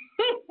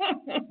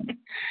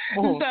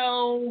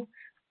 So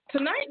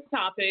tonight's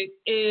topic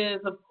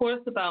is, of course,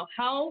 about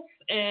health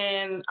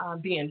and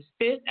being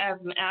fit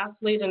as an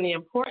athlete and the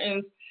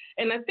importance.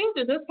 And I think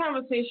that this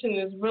conversation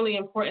is really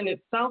important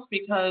itself,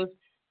 because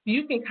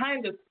you can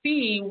kind of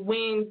see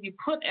when you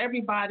put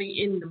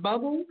everybody in the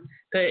bubble,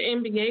 the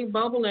NBA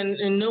bubble,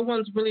 and no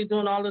one's really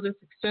doing all of this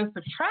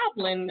extensive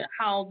traveling,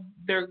 how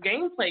their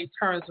gameplay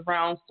turns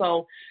around.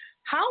 So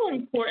how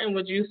important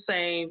would you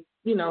say,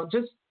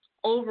 just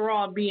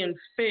overall being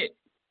fit,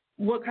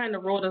 what kind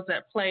of role does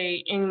that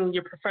play in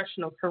your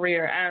professional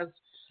career as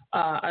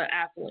an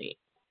athlete?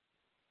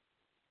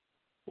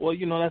 Well,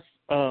 that's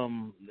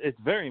it's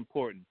very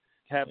important,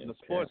 having the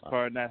sports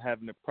car, not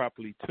having it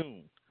properly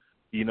tuned.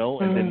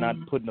 And then not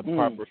putting the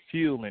proper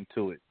fuel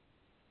into it.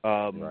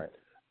 Right.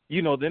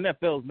 The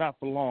NFL is not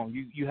for long.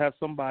 You have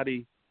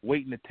somebody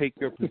waiting to take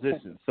your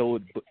position, so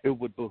it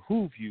would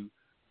behoove you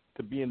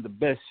to be in the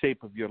best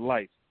shape of your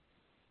life.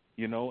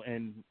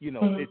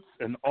 It's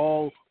an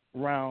all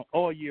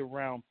year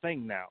round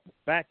thing now.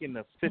 Back in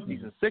the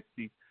 50s and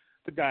 60s,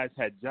 the guys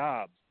had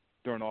jobs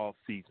during all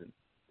season.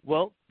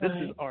 Well, this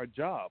is our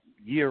job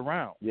year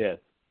round. Yes.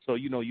 So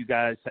you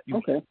guys,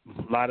 a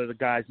lot of the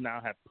guys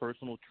now have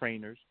personal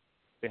trainers.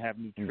 They have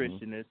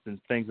nutritionists and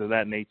things of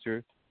that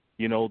nature.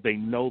 They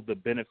know the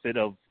benefit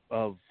of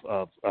a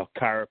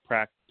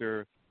chiropractor,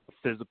 a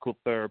physical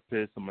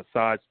therapist, a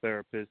massage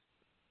therapist,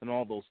 and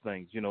all those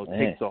things. It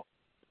takes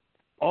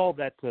all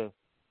that to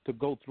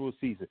go through a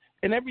season.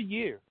 And every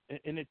year,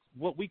 and it's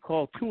what we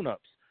call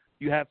tune-ups.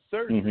 You have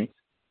surgeries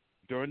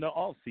during the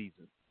off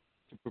season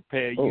to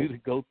prepare you to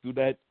go through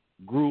that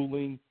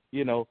grueling.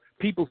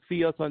 People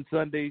see us on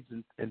Sundays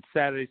and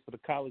Saturdays for the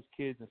college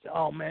kids and say,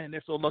 "Oh man,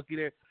 they're so lucky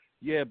there."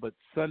 Yeah, but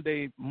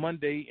Sunday,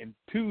 Monday, and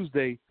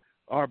Tuesday,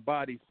 our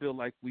bodies feel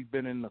like we've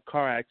been in a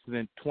car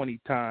accident 20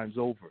 times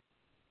over.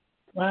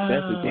 Wow.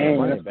 That's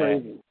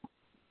crazy.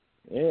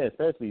 Yeah,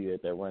 especially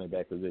at that running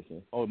back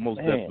position. Oh, most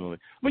definitely.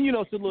 But,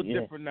 it's a little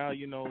different now,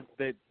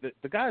 that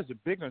the guys are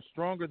bigger and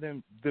stronger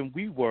than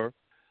we were,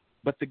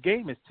 but the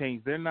game has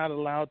changed. They're not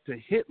allowed to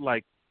hit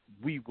like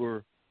we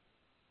were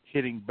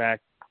hitting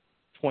back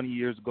 20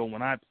 years ago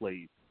when I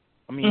played.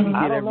 I mean, you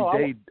hit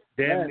every day,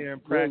 damn near in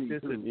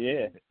practice. And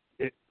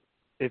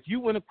if you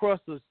went across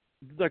the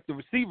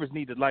receivers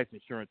needed life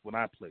insurance when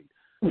I played.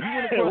 You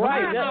went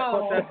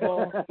across that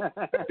ball,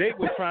 they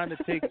were trying to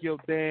take your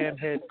damn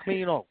head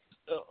clean off.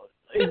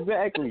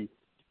 Exactly.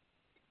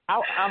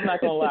 I'm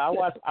not gonna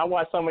lie. I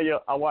watched some of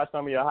your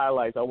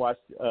highlights. I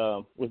watched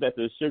was that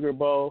the Sugar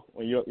Bowl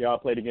when y'all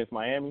played against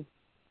Miami?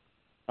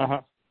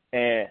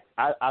 And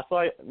I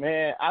saw it,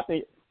 man. I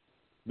think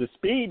the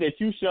speed that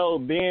you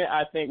showed then,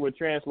 I think, would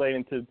translate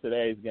into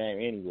today's game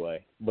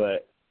anyway.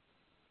 But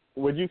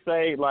would you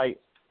say like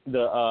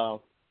the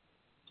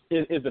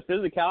is the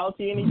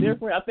physicality any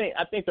different?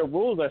 I think the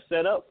rules are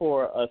set up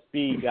for a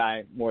speed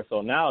guy more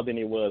so now than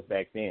it was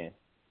back then.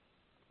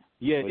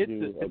 Yeah, it's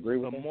a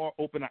more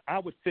open. I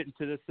would fit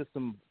into this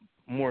system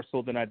more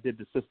so than I did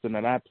the system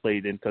that I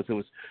played in because it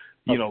was,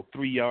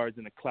 3 yards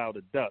in a cloud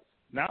of dust.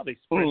 Now they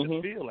spread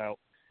the field out,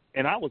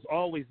 and I was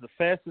always the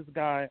fastest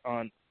guy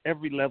on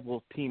every level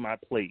of team I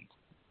played.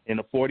 In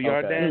a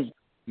 40-yard dash,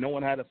 no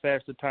one had a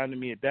faster time than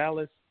me at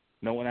Dallas.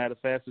 No one had a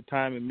faster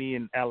time than me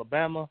in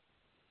Alabama,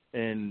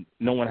 and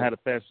no one had a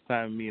faster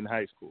time than me in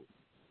high school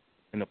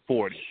in the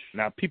 40.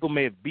 Now, people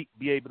may have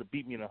be able to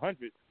beat me in the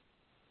 100,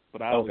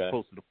 but I was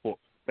close to the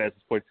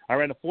fastest 40. I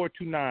ran a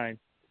 4.29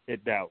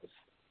 at Dallas.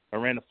 I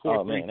ran a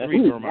 4.33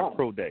 during my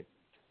pro day.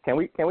 Can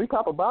we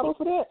pop a bottle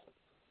for that?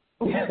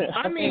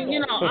 I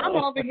mean, I'm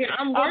over here.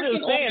 I'm working. I'm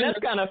just saying that's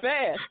kind of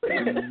fast.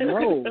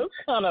 No, that's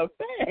kind of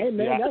fast. Hey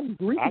man, that's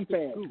Greeky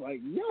fast.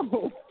 Like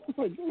yo,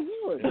 like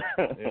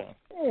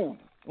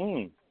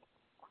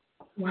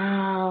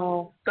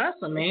Wow,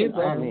 that's amazing.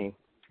 I mean,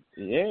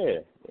 yeah,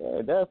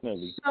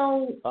 definitely.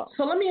 So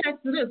let me ask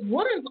you this: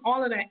 what is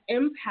all of that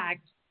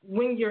impact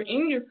when you're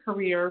in your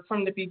career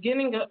from the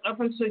beginning up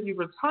until you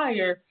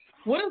retire?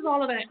 What does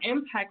all of that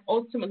impact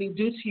ultimately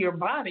do to your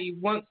body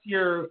once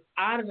you're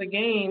out of the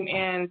game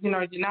and,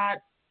 you're not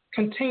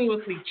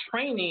continuously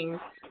training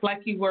like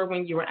you were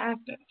when you were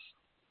active?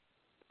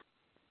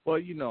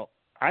 Well,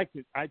 I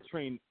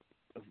train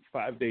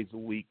 5 days a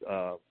week.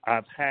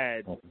 I've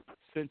had,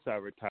 since I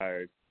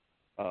retired,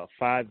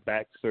 5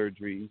 back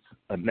surgeries,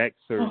 a neck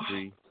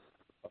surgery,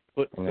 a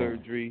foot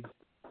surgery,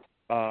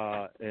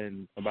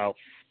 and about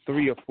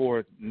 3 or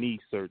 4 knee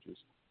surgeries.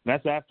 And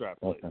that's after I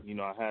played.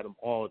 I had them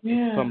all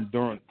some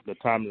during the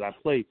time that I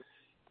played.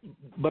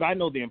 But I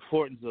know the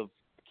importance of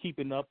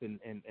keeping up and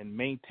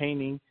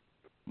maintaining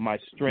my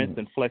strength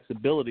and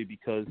flexibility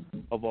because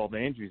of all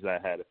the injuries I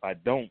had. If I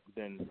don't,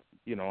 then,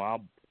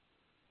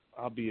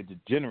 I'll be a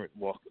degenerate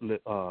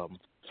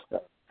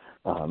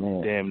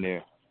damn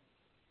near.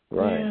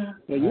 Right.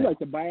 Yeah, you're like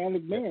the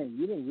bionic man.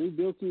 You didn't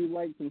rebuild you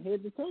like from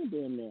head to toe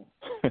damn near.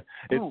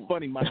 It's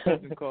funny. My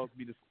cousin calls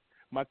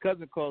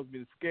me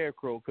the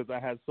scarecrow because I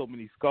had so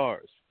many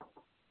scars.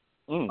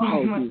 Oh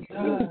my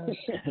gosh.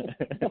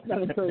 That's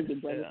not encouraging,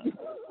 brother.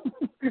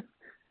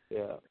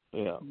 Yeah.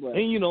 But,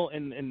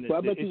 and so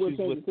I bet the you wouldn't issues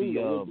change with the thing,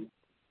 though,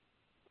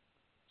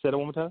 say that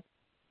one more time?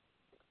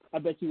 I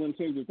bet you wouldn't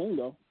change your thing,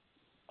 though.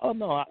 Oh,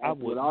 no, I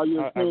would. With all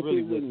your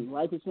experiences really and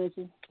life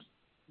experiences,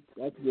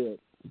 that's good.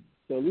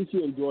 So at least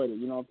you enjoyed it,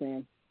 you know what I'm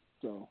saying?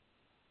 So.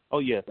 Oh,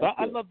 yes.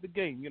 I love the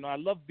game. I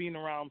love being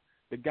around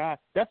the guy.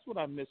 That's what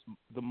I miss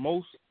the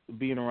most,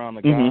 being around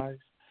the guys.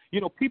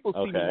 People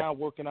see me now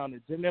working out in the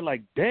gym. They're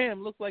like,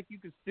 damn, looks like you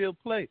can still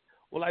play.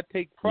 Well, I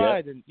take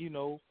pride in,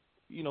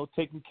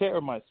 taking care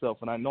of myself.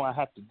 And I know I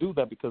have to do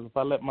that because if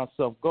I let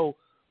myself go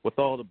with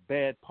all the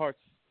bad parts,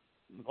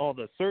 all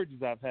the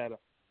surgeries I've had,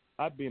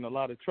 I'd be in a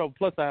lot of trouble.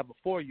 Plus, I have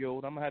a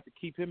 4-year-old. I'm going to have to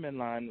keep him in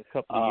line in a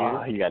couple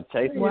of years. You got to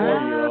chase the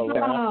 4-year-old.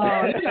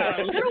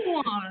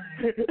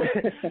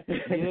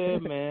 Yeah,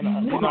 man.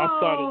 I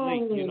started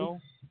late,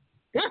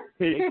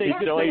 They say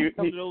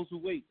some of those who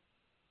wait.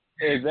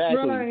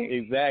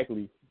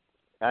 Exactly.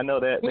 I know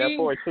that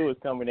 4.2 is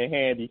coming in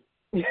handy.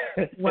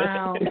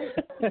 Wow.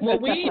 Well,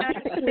 we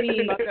actually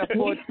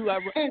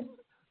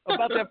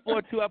about that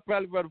 4.2, I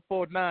probably run a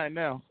 4.9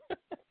 now.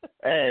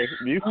 Hey,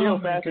 you still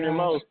faster than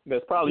most.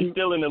 That's probably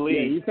still in the league.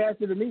 Yeah, you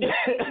faster than me.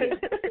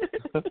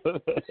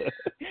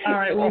 All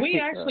right. Well, we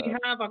actually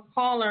have a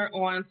caller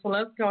on, so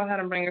let's go ahead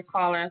and bring a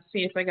caller and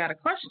see if they got a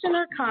question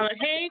or comment.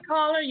 Hey,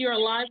 caller, you're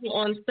live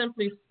on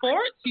Simply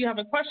Sports. Do you have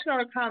a question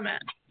or a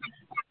comment?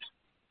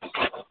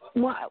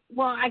 Well,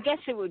 I guess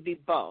it would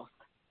be both.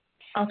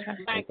 Okay.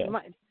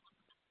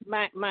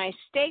 My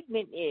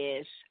statement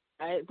is,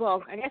 I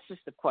guess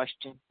it's the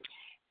question.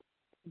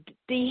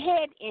 The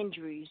head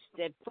injuries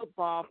that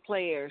football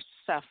players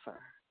suffer,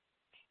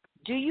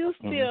 do you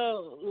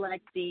feel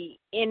like the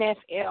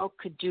NFL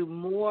could do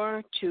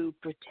more to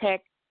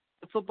protect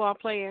the football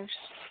players?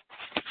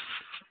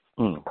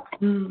 That's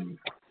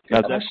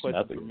a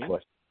good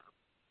question.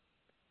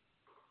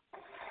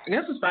 I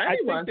guess it's for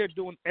everyone. I think they're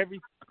doing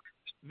everything.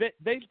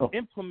 they've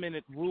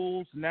implemented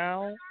rules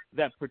now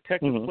that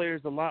protect the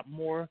players a lot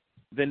more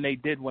than they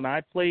did when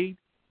I played.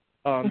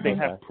 They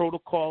have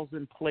protocols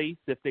in place.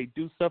 If they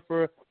do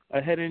suffer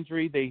a head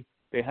injury, they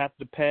have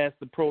to pass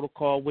the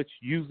protocol, which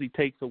usually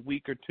takes a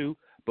week or two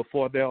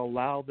before they'll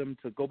allow them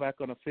to go back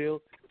on the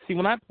field. See,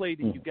 when I played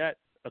and you got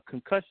a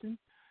concussion,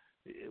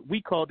 we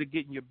called it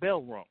getting your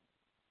bell rung,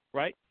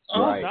 right?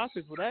 Right. The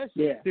doctors would ask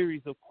you a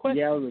series of questions.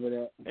 Yeah, I remember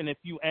that. And if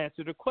you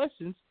answer the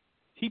questions,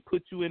 he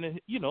put you in at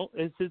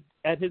his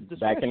discretion.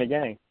 Back in the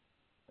game.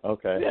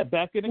 Okay. Yeah,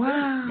 back in the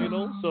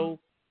game. So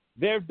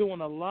they're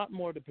doing a lot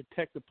more to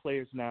protect the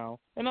players now,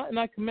 and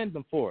I commend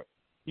them for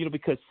it.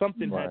 Because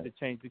something had to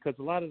change. Because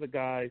a lot of the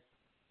guys,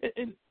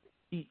 and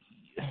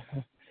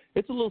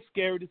it's a little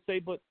scary to say,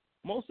 but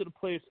most of the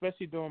players,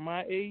 especially during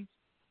my age,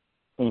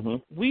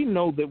 we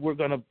know that we're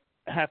going to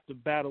have to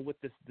battle with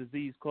this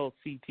disease called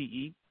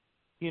CTE.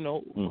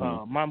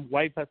 My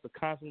wife has to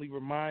constantly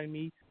remind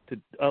me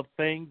of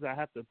things. I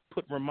have to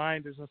put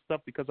reminders and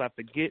stuff because I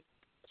forget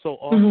so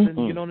often.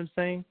 You know what I'm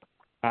saying?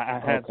 I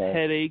have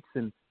headaches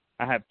and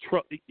I have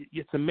trouble.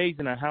 It's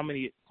amazing how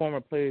many former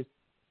players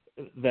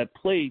that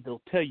played,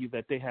 they'll tell you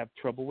that they have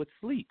trouble with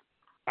sleep.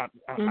 I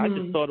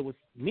just thought it was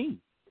me.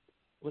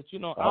 But,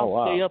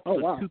 I'll stay up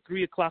till 2,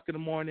 3 o'clock in the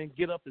morning,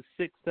 get up at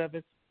 6,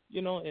 7,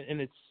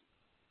 and it's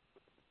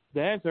 –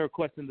 to answer her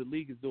question, the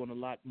league is doing a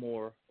lot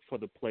more for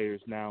the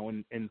players now,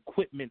 and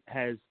equipment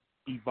has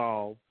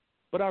evolved.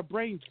 But our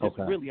brains just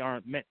really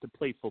aren't meant to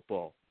play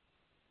football.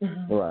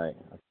 Right.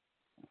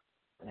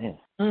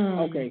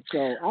 Okay,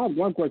 so I have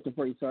one question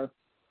for you, sir.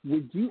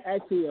 Would you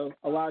actually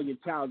allow your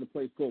child to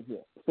play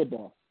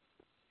football?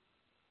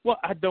 Well,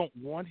 I don't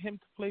want him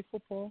to play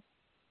football.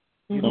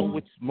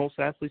 Which most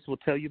athletes will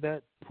tell you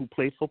that, who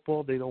play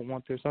football, they don't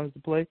want their sons to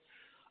play.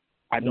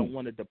 I don't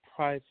want to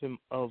deprive him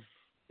of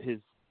his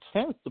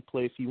chance to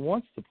play if he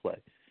wants to play.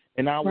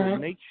 And I will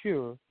make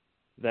sure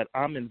that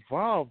I'm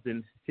involved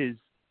in his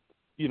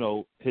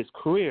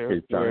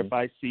career, where if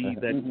I see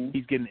that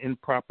he's getting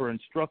improper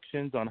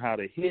instructions on how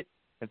to hit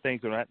and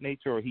things of that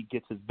nature, or he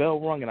gets his bell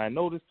rung and I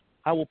notice,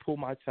 I will pull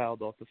my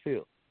child off the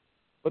field.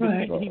 But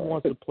if he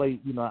wants to play,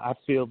 I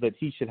feel that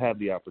he should have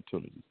the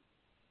opportunity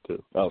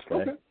to.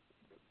 Okay.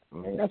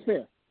 That's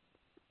fair.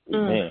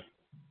 Man.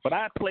 But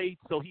I played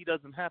so he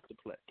doesn't have to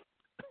play.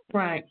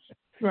 Right.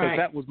 Because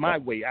that was my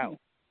way out.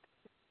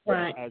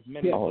 Right. As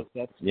many of us,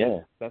 that's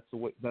the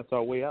way. That's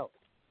our way out.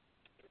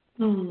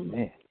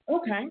 Man.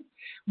 Okay.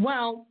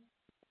 Well,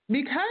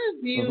 because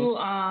you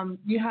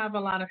you have a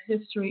lot of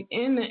history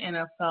in the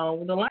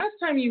NFL, the last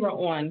time you were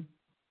on,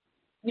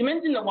 you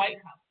mentioned the White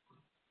House.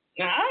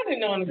 Now, I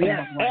didn't know anything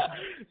about the White House.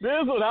 This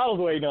is what I was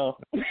waiting on.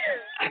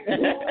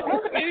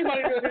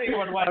 Anybody knows anything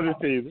about the White House?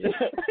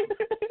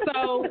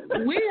 So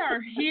we are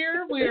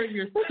here. We are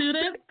your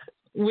students.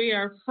 We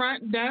are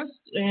front desk,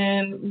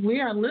 and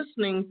we are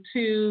listening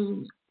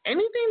to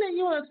anything that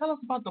you want to tell us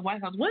about the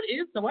White House. What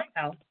is the White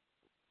House?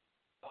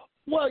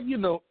 Well,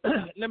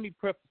 let me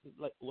preface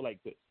it like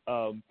this.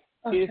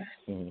 If,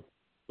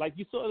 like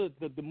you saw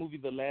the movie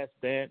The Last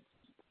Dance,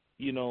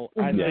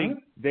 I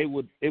think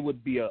it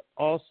would be an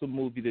awesome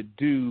movie to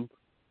do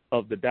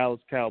of the Dallas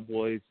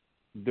Cowboys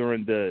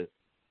during the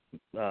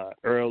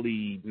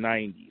early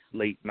 90s,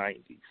 late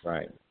 90s.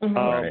 Right.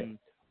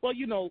 Well,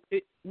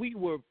 we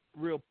were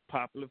real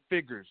popular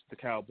figures, the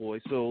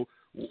Cowboys, so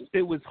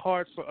it was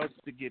hard for us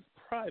to get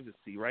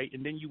privacy, right?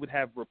 And then you would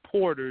have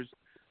reporters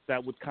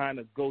that would kind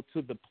of go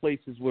to the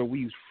places where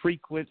we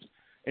frequent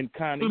and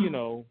kind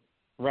of,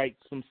 write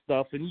some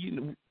stuff,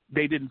 and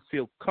they didn't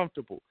feel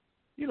comfortable.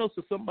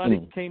 So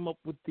somebody came up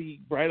with the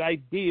bright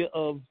idea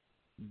of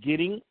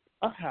getting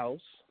a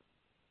house,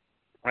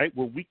 right,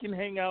 where we can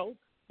hang out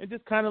and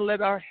just kind of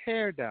let our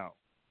hair down.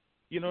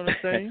 You know what I'm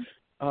saying?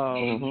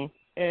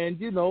 And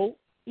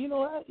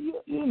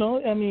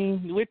I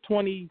mean, we're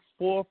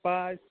 24,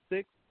 5,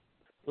 6.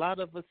 A lot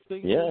of us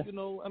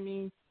single. I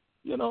mean,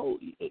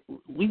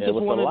 we just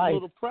wanted a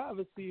little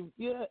privacy.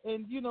 Yeah,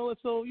 and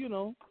so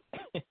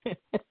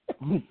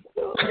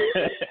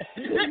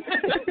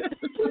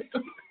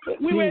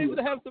we were able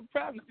to have some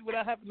privacy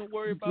without having to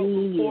worry about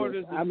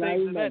reporters and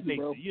things of that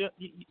nature.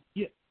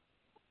 Yeah.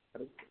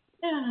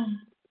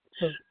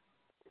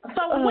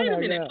 So wait a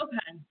minute.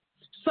 Okay.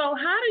 So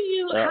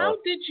how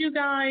did you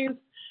guys?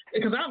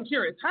 Because I'm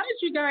curious. How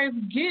did you guys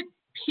get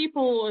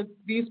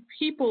these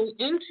people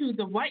into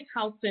the White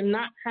House and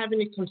not have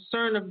any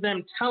concern of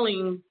them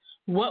telling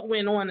what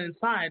went on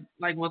inside?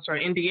 Like, was there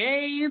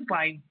NDAs?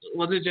 Like,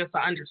 was it just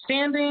an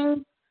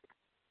understanding?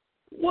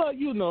 Well,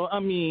 I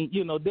mean,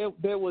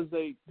 there was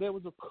a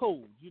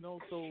code,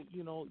 so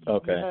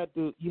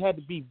you had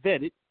to be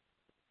vetted,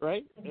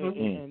 right?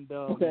 And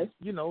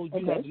you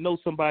had to know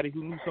somebody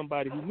who knew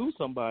somebody who knew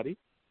somebody.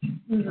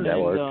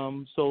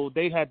 And so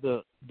they had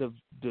to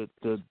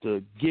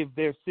give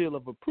their seal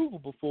of approval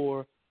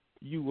before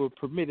you were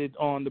permitted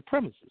on the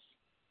premises.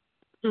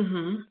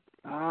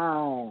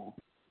 Oh.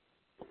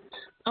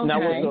 Okay. Now,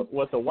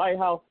 was the White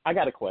House? I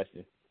got a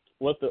question.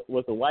 Was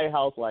the White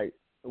House like?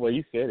 Well,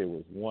 you said it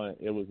was one.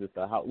 It was just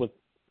a house.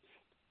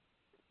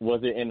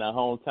 Was it in the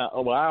hometown?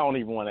 Oh, well, I don't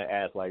even want to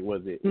ask. Like,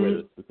 was it where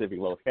the specific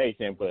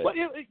location? But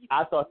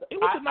I thought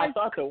I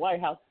thought the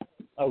White House.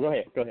 Oh, go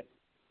ahead.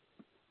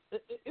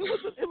 It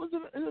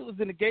was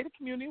in a gated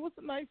community. It was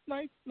a nice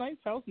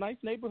house, nice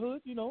neighborhood.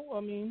 You know,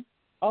 I mean.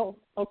 Oh,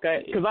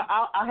 okay. Because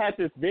I had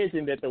this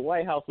vision that the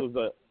White House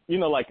was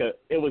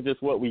it was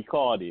just what we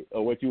called it,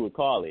 or what you would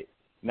call it,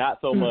 not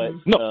so much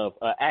of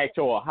an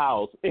actual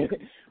house.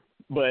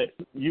 But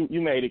you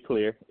made it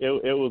clear.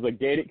 It was a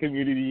gated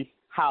community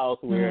house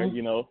where,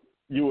 you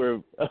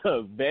were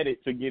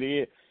vetted to get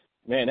in.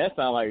 Man, that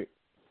sounds like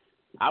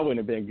I wouldn't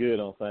have been good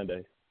on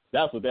Sunday.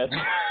 I would have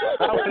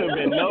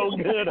been no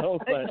good on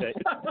Sunday.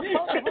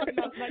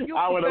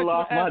 I would have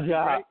lost my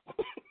job. Right?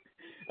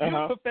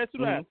 You're a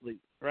professional athlete,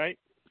 right?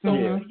 So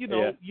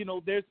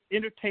there's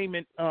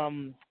entertainment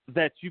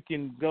that you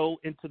can go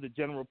into the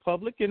general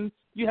public, and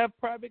you have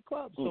private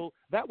clubs. So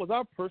that was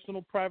our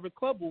personal private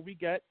club where we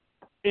got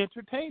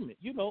entertainment.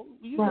 We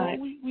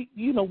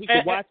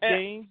could watch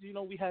games.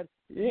 We had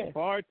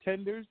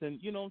bartenders, and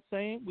you know what I'm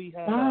saying. We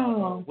had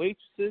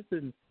waitresses,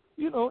 and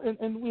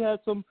and we had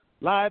some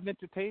live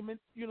entertainment.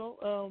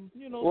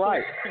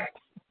 Right.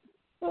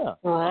 Yeah.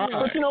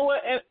 But you know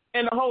what?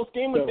 And the whole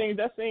scheme of things,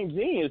 that seemed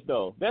genius,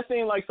 though. That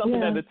seemed like something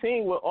that the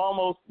team would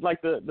almost,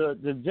 like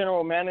the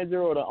general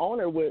manager or the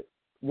owner would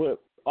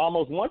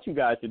almost want you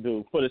guys to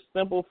do, for the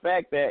simple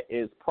fact that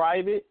it's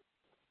private.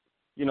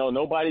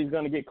 Nobody's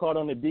going to get caught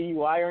on the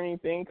DUI or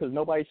anything, because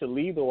nobody should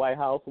leave the White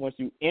House once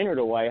you enter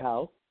the White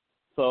House.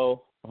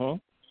 So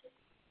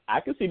I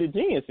can see the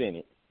genius in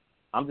it.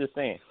 I'm just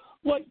saying.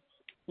 Well,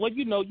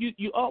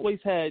 you always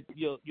had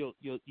your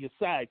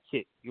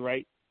sidekick,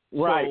 right?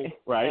 Right.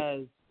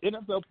 As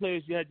NFL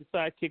players, you had your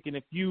sidekick, and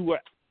if you were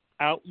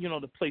out,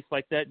 the place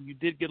like that, and you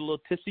did get a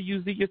little tipsy,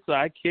 usually your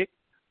sidekick,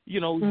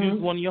 use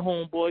one of your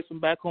homeboys from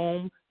back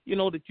home,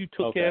 that you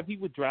took care of, he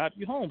would drive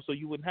you home, so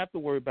you wouldn't have to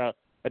worry about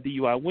a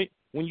DUI.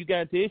 When you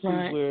got into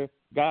issues where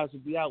guys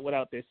would be out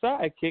without their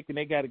sidekick, and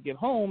they got to get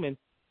home, and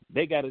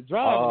they got to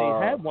drive, and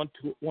they had one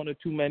or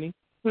too many,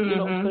 you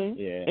know what I'm saying?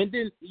 Yeah. And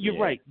then you're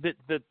right,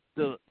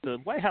 the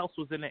White House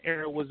was in the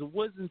area it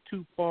wasn't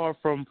too far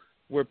from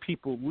where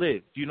people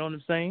lived. You know what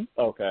I'm saying?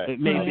 Okay.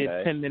 Maybe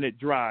a 10-minute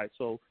drive,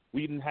 so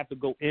we didn't have to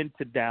go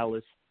into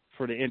Dallas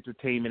for the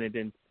entertainment and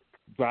then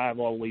drive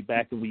all the way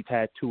back, and we've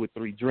had 2 or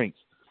 3 drinks.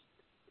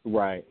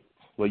 Right.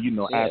 Well,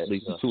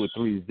 athletes, 2 or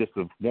 3 is just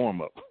a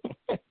warm-up.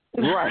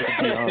 Right.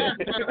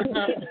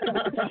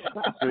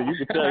 So you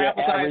can tell your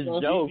average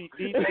Joe.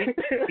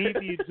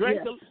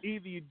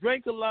 Either you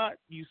drank a lot,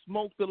 you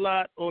smoked a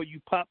lot, or you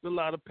popped a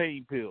lot of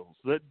pain pills.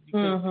 That's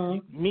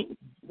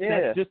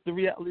just the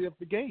reality of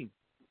the game.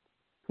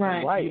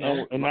 Right.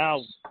 And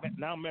now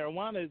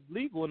marijuana is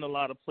legal in a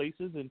lot of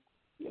places, and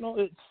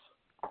it's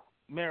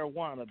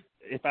marijuana.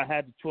 If I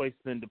had the choice,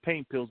 then the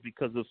pain pills,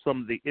 because of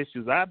some of the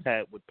issues I've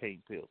had with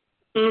pain pills.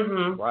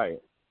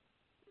 Right.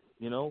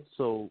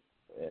 So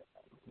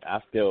I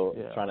still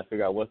trying to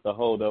figure out what's the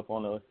hold up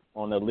on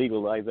the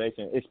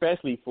legalization,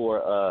 especially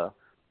for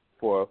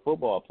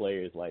football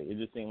players. Like, it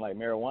just seemed like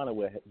marijuana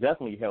would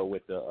definitely help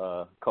with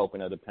the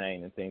coping of the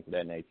pain and things of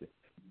that nature.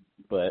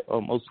 But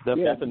most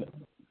definitely.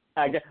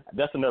 I guess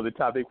that's another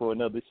topic for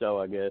another show,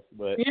 I guess.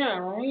 But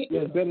right.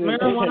 Yeah,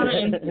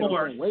 marijuana and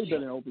sports. Way better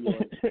than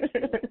opioids.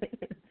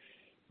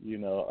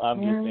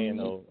 I'm just saying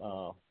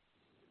though,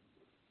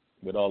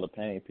 with all the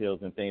pain pills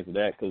and things of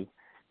that, because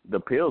the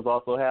pills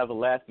also have a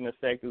lasting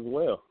effect as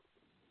well.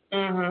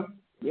 Yeah,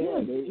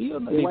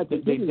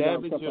 they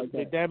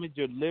damage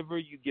your liver.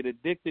 You get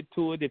addicted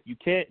to it. If you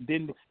can't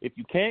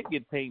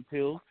get pain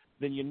pills,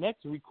 then your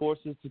next recourse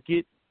is to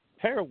get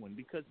heroin,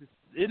 because it's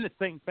in the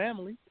same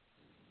family.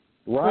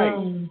 Right.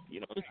 You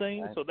know what I'm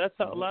saying? So that's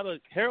how a lot of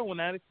heroin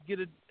addicts get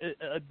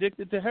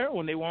addicted to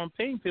heroin. They were on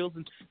pain pills,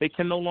 and they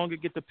can no longer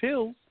get the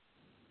pills,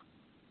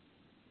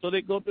 so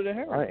they go to the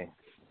heroin.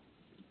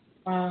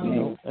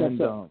 Right.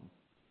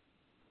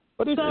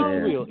 But it's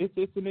real.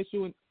 It's an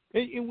issue,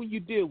 and when you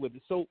deal with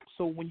it. So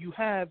when you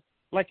have,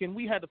 and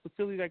we had a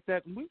facility like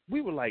that, and we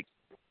were like,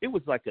 it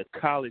was like a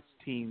college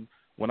team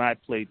when I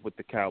played with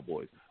the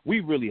Cowboys.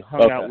 We really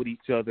hung out with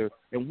each other,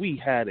 and we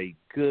had a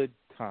good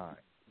time.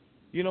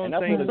 You know what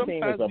I'm saying? What the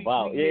team is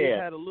about. We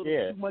had a little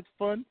too much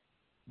fun.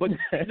 But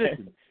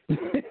listen,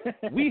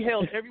 we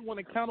held everyone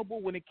accountable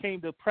when it came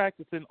to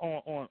practicing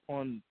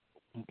on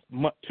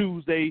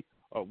Tuesday.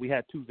 We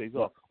had Tuesdays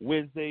off.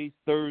 Wednesdays,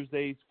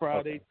 Thursdays,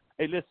 Fridays.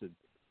 Hey, listen,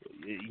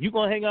 you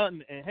going to hang out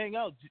and hang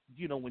out.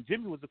 When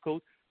Jimmy was the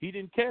coach, he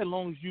didn't care as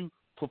long as you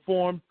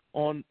performed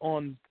on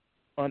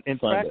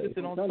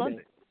practicing on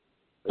Sunday.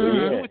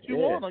 You do what you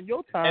want on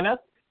your time.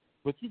 That's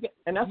what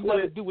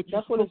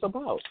it's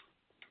about.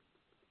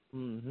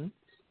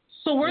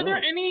 So were there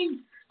any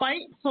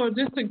fights or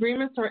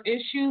disagreements or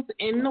issues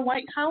in the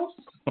White House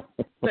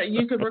that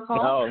you could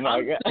recall? Oh,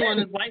 my God. I'm still in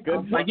the White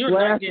House. You're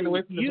not getting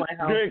away from the White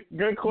House.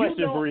 Good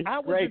question, Bree.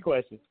 Great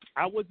question.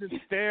 I wasn't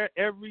there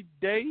every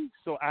day,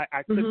 so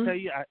I couldn't tell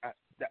you.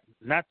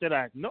 Not that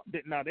I know.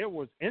 Now, there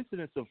was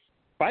incidents of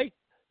fights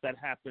that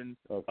happened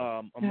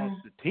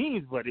amongst the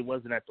teams, but it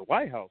wasn't at the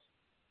White House.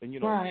 And you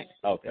know, right?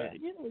 Okay.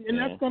 And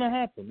that's gonna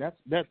happen.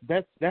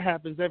 That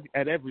happens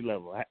at every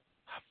level.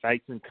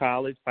 Fights in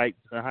college, fights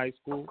in high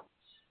school.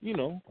 You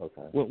know,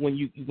 when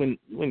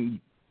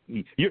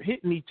you're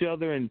hitting each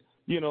other, and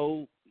you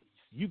know,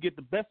 you get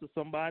the best of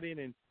somebody, and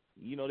then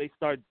you know they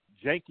start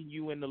janking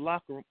you in the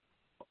locker room.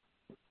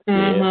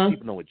 Yeah,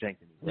 people know what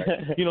janking is, right?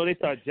 You know, they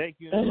start janking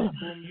you in the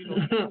locker room. You know,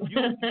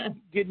 you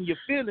getting your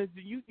feelings.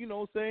 You know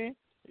what I'm saying?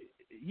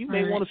 You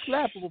may want to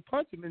slap them or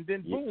punch them, and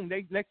then boom,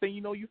 next thing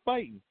you know, you're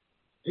fighting.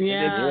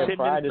 Yeah. And then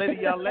 10 minutes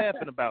later, y'all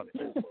laughing about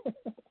it.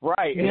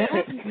 Right.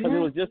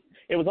 Because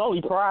it was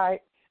only pride.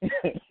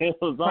 It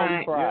was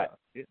only pride.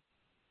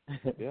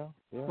 Yeah.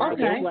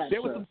 Okay.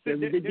 There was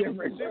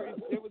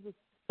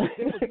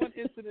one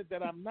incident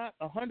that I'm not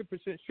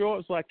 100%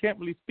 sure, so I can't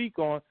really speak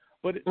on,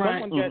 but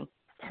someone got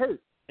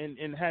hurt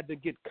and had to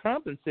get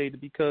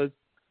compensated because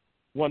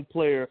one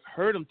player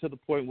hurt him to the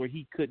point where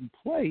he couldn't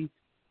play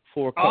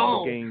for a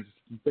couple of games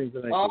and things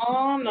like that.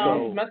 Oh,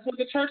 no. So, mess with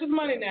the church's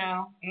money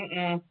now.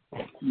 No.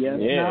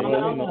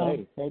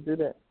 Can't do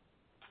that.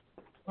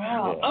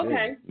 Wow.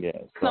 Okay. Yeah.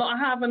 So I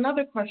have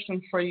another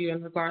question for you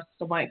in regards to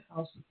the White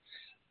House.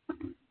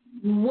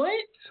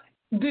 What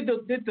did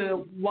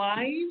the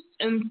wives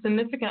and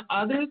significant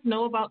others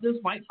know about this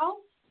White House?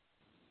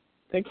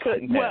 They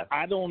couldn't. Well,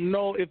 I don't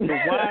know if the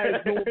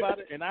wives knew about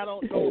it, and I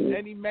don't know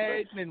any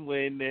married men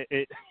when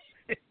it.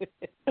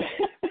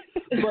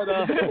 But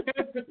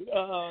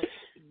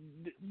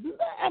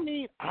I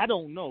mean, I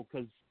don't know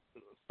because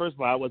first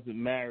of all, I wasn't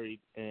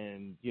married,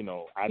 and you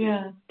know, I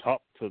didn't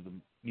talk to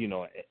them. You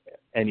know,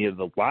 any of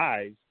the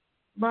wives,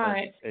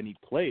 right? Any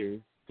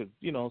players, because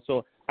you know,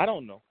 so I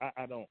don't know.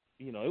 I don't.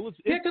 You know,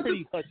 it's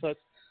pretty hush hush.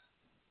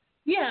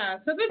 Yeah,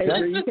 so I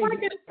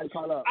get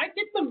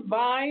the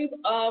vibe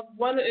of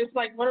it's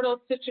like one of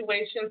those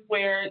situations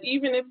where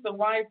even if the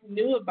wife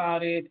knew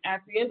about it,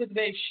 at the end of the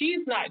day,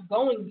 she's not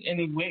going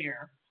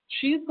anywhere.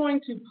 She's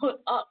going to put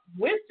up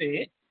with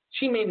it.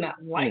 She may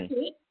not like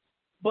it,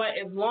 but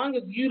as long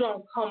as you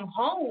don't come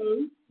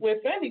home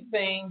with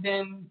anything,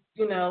 then,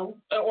 you know,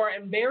 or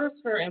embarrass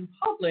her in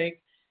public,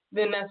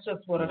 then that's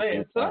just what it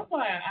is. So that's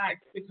why I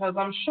asked, because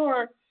I'm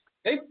sure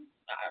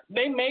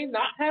they may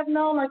not have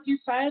known, like you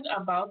said,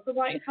 about the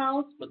White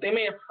House, but they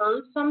may have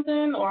heard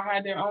something or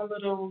had their own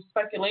little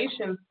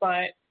speculations,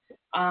 but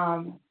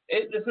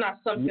it's not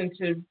something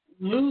to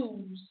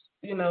lose,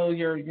 you know,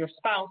 your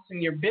spouse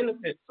and your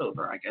benefits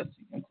over, I guess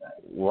you can say.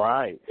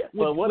 Right.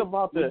 But what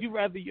about would you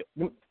rather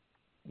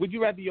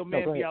your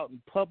man be out in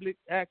public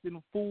acting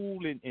a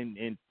fool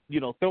and you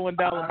know, throwing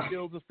dollar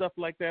bills and stuff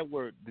like that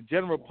where the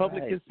general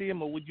public can see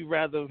him, or would you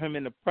rather him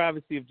in the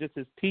privacy of just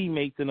his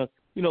teammates and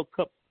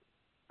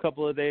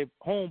couple of their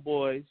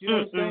homeboys, you know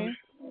what I'm saying?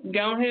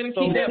 Go ahead and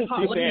keep that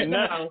potluck at the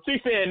house. She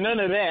said none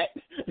of that.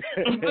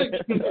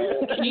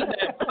 Keep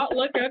that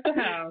potluck at the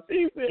house.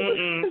 She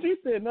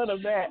said none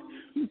of that.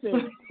 She said,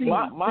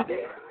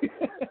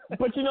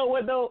 But you know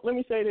what, though? Let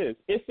me say this.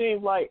 It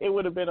seems like it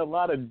would have been a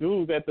lot of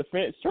dudes at the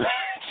fence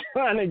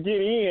trying to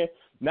get in,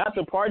 not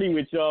to party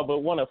with y'all, but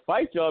want to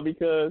fight y'all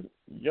because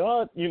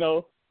y'all, you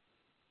know,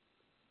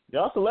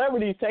 y'all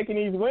celebrities taking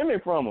these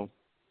women from them.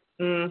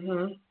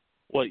 Mm-hmm.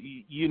 Well,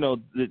 you know,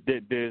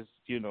 there's,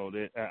 you know,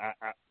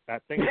 I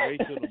think the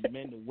ratio of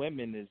men to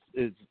women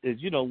is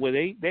you know, where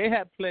they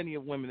had plenty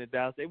of women in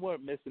Dallas. They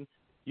weren't missing,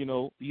 you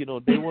know,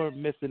 they weren't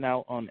missing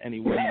out on any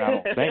women, I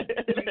don't think.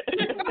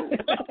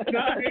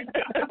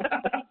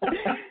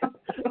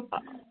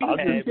 I'll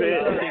just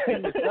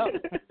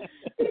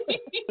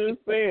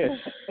saying.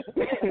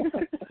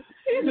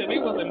 He said he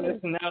wasn't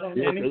missing out on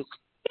any.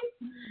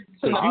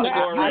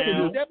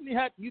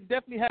 You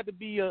definitely had to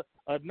be a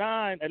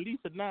 9, at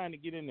least a 9 to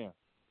get in there.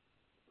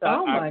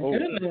 Oh my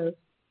goodness.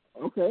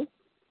 Okay.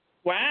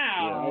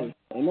 Wow.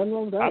 Yeah, ain't nothing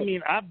wrong with that. I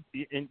mean,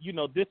 and you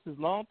know, this is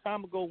a long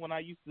time ago when I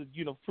used to,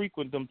 you know,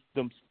 frequent them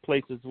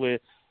places where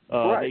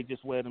they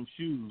just wear them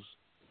shoes,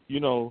 you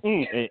know,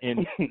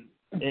 and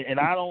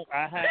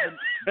I haven't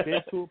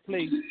been to a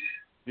place,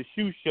 the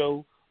shoe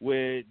show,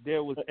 where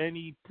there was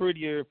any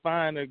prettier,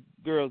 finer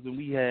girls than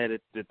we had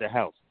at the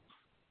house.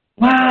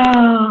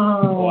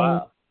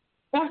 Wow.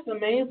 That's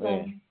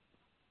amazing.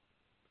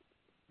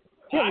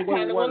 I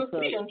kind of want to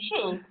see them,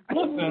 too.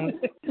 Listen,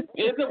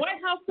 is the White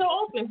House still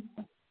open?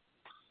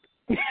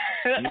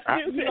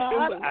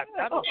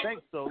 I don't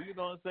think so. You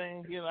know what I'm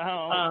saying? You know,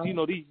 I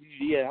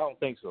don't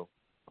think so.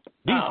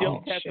 These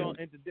young cats are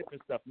into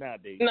different stuff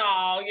nowadays. They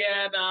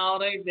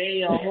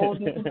a whole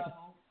different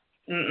level.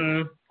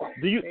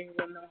 Do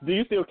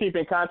you still keep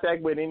in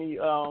contact with any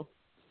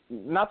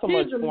not so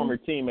much former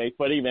teammates,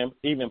 but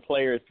even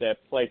players that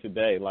play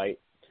today? Like,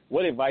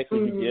 what advice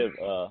would you give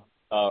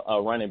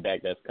a running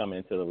back that's coming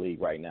into the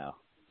league right now?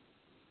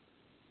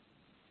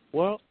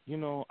 Well, you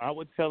know, I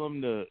would tell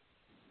him to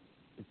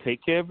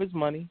take care of his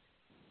money,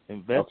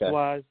 invest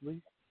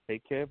wisely,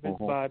 take care of his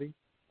body,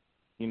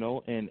 you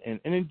know, and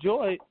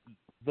enjoy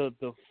the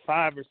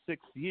 5 or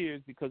 6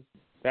 years, because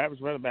the average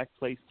running back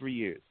plays 3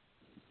 years,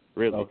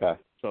 really. Okay.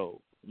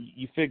 So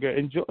you figure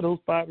enjoy those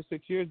 5 or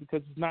 6 years,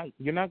 because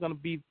you're not going to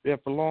be there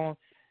for long,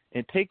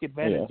 and take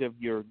advantage of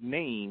your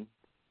name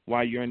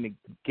while you're in the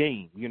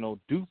game. You know,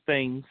 do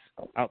things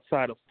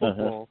outside of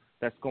football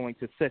that's going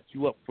to set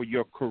you up for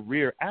your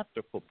career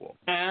after football.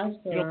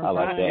 Absolutely. You know, I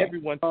like that.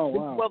 everyone.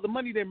 Well, the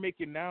money they're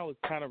making now is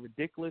kind of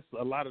ridiculous.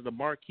 A lot of the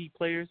marquee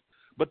players,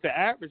 but the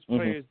average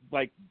players,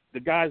 like the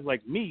guys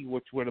like me,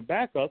 which were the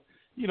backup,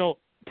 you know,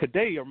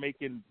 today are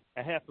making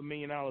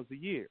 $500,000 a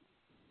year.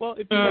 Well,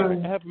 if you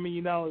make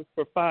 $500,000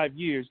 for 5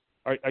 years,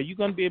 are you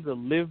going to be able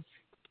to live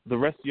the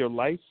rest of your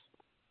life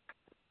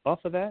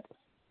off of that?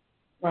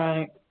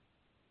 Right.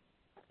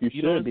 You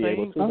should be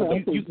able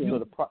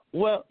to.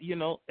 Well, you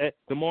know,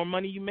 the more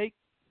money you make,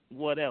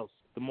 what else?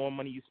 The more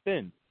money you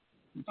spend.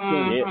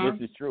 Yeah,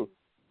 this is true.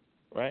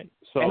 Right?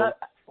 So,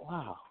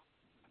 wow.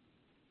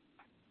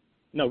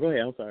 No, go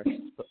ahead. I'm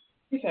sorry.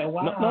 Okay,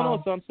 wow.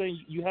 No. So I'm saying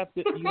you have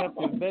to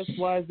invest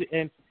wisely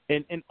and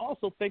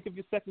also think of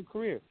your second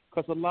career,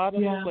 because a lot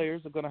of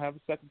players are going to have a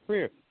second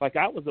career. Like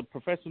I was a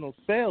professional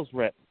sales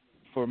rep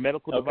for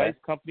medical device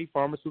company,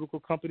 pharmaceutical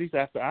companies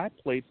after I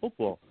played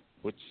football,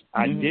 which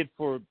I did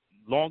for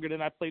longer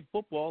than I played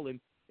football. And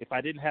if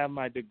I didn't have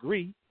my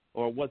degree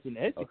or wasn't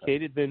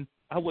educated, then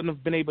I wouldn't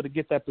have been able to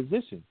get that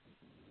position.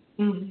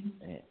 Man,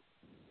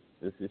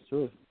 this is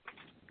true.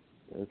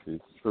 This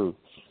is true.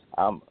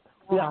 I'm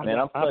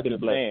such a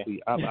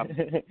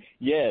fan.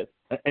 Yes.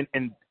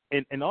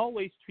 And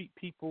always treat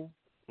people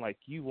like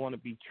you want to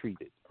be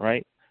treated,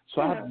 right? So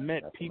I've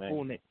met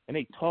people and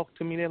they talk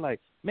to me. They're like,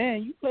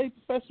 man, you play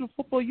professional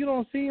football. You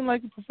don't seem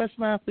like a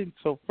professional athlete.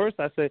 So first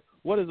I said,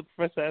 what does a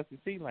professional athlete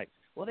seem like?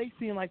 Well, they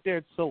seem like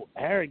they're so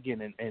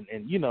arrogant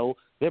and you know,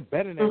 they're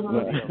better than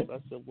everybody else.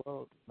 I said,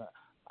 well,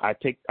 I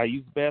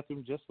use the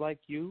bathroom just like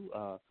you.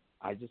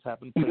 I just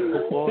happen to play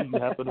football. You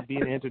happen to be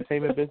in the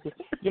entertainment business.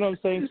 You know what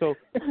I'm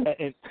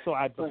saying? So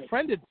I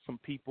befriended some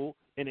people,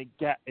 and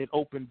it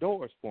opened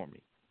doors for me.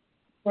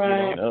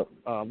 Right. You know?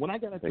 When I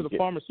got into the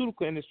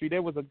pharmaceutical industry,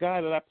 there was a guy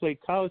that I played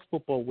college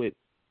football with,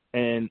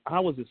 and I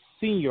was a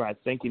senior, I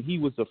think, and he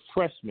was a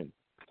freshman,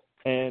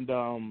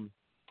 and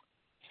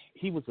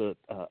he was a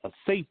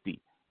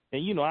safety.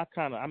 And you know,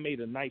 I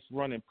made a nice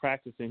run in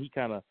practice, and he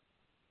kind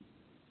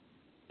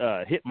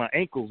of hit my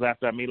ankles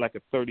after I made like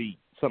a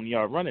 30-something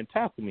yard run and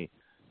tackled me.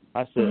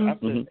 I said,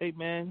 hey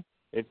man,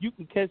 if you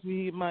can catch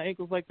me hitting my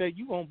ankles like that,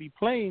 you won't be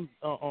playing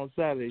on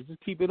Saturday.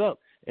 Just keep it up.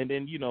 And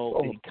then you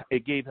know,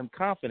 it gave him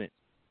confidence.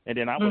 And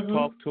then I would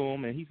talk to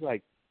him, and he's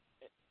like,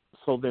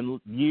 so then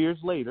years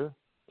later,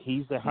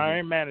 he's the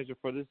hiring manager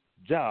for this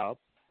job,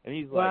 and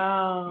he's like,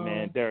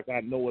 man, Derek,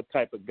 I know what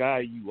type of guy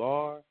you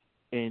are,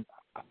 and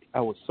I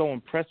was so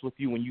impressed with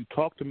you when you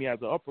talked to me as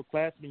an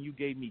upperclassman. You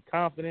gave me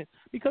confidence,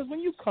 because when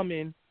you come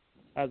in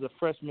as a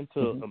freshman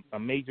to a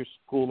major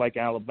school like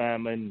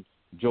Alabama and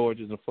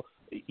Georgia,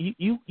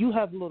 you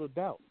have a little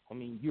doubt. I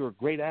mean, you're a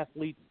great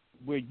athlete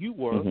where you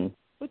were,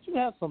 but you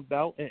have some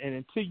doubt, and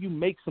until you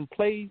make some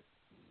plays,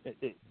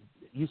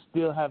 you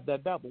still have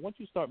that doubt. But once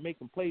you start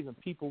making plays and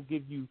people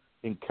give you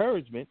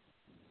encouragement,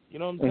 you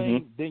know what I'm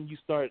saying? Then you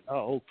start,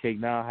 okay,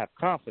 now I have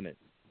confidence.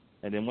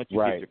 And then once you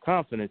get your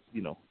confidence,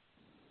 you know,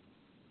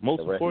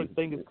 most important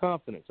thing is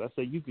confidence. I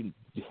say you can,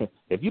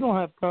 if you don't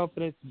have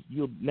confidence,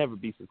 you'll never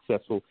be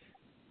successful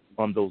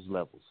on those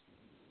levels.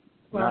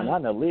 Right. Not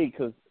in the league,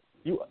 because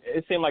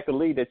it seemed like a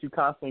league that you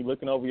constantly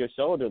looking over your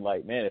shoulder,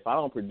 like, man, if I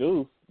don't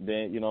produce,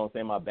 then, you know what I'm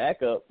saying, my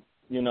backup,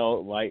 you know,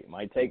 like,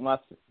 might take my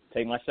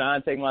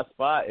shine, take my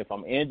spot. If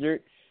I'm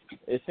injured,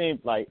 it seems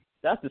like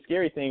that's the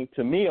scary thing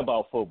to me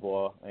about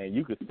football, and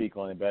you could speak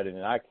on it better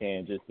than I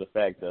can, just the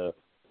fact of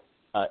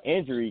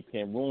injury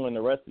can ruin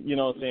the rest, you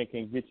know what I'm saying,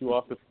 can get you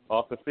off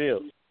the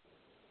field.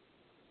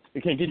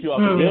 It can get you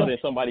off the field and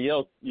somebody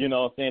else, you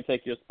know what I'm saying,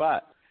 take your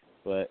spot.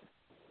 But,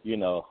 you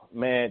know,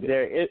 man,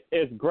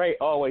 it's great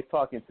always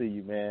talking to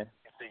you, man.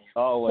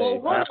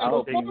 Always.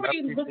 Well, before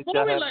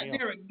we let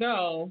Derek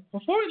go,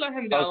 what we're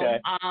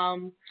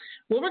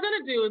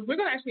going to do is we're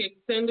going to actually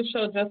extend the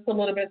show just a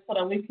little bit so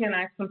that we can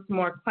ask him some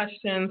more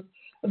questions.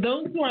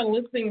 Those who are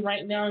listening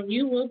right now,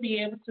 you will be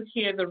able to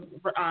hear the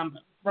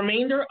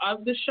remainder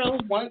of the show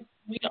once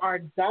we are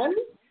done.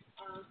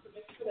 So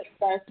make sure that you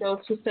guys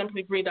go to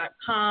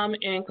simplybree.com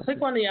and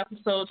click on the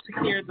episode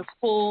to hear the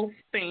full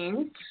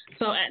thing.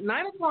 So at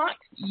 9 o'clock,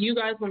 you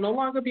guys will no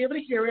longer be able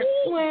to hear it,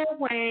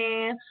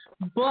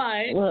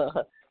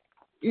 but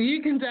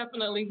you can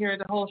definitely hear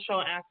the whole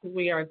show after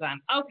we are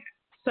done. Okay,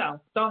 so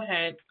go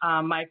ahead,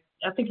 Mike.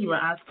 I think you were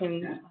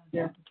asking.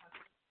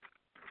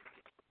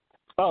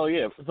 Oh,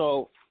 yeah.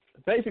 So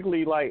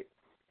basically, like,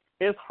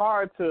 it's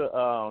hard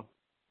to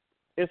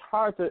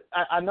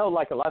I know,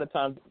 like, a lot of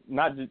times,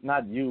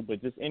 not you,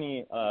 but just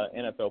any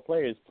NFL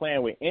players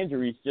playing with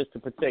injuries just to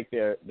protect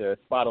their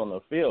spot on the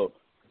field.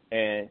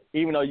 And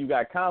even though you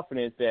got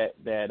confidence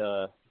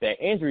that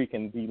injury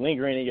can be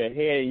lingering in your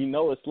head, you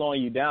know it's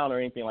slowing you down or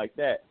anything like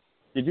that.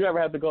 Did you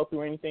ever have to go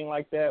through anything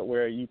like that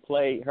where you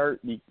played hurt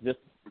just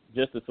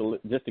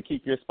to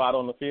keep your spot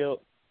on the field?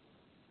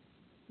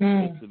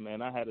 Listen,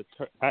 man, I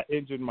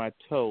injured my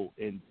toe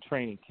in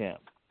training camp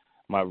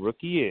my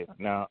rookie year.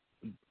 Now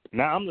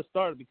I'm the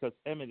starter because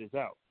Emmett is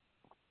out.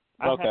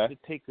 I have to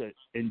take an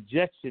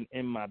injection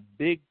in my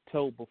big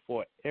toe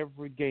before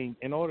every game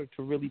in order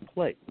to really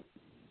play.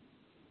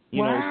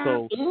 You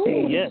know, so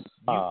yes,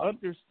 you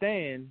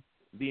understand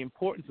the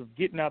importance of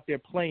getting out there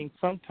playing.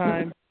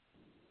 Sometimes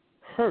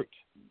hurt.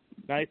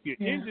 Now, if you're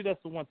injured,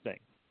 that's the one thing.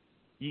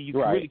 You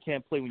really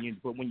can't play when you're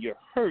injured. But when you're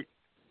hurt,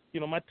 you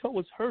know, my toe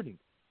is hurting.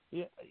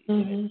 Yeah.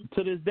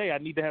 To this day, I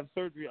need to have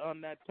surgery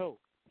on that toe.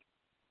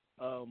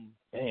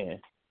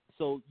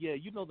 So yeah,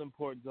 you know the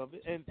importance of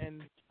it,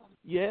 and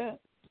yeah,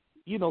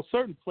 you know,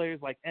 certain players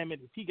like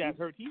Emmett, if he got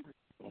hurt, he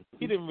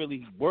didn't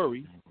really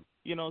worry.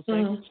 You know what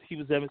I'm saying? He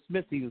was Emmett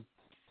Smith. He was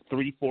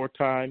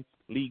 3-4-time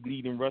league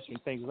leading rusher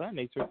and things of that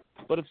nature.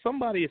 But if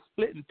somebody is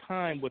splitting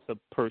time with a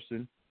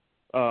person,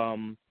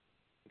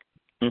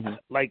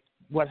 like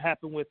what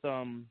happened with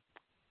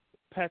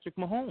Patrick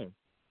Mahomes,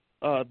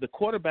 the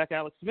quarterback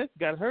Alex Smith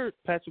got hurt.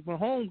 Patrick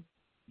Mahomes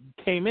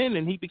came in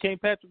and he became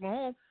Patrick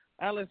Mahomes.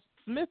 Alex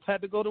Smith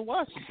had to go to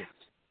Washington.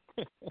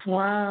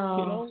 Wow.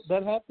 You know,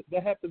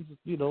 that happens,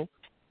 you know,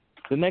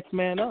 the next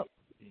man up.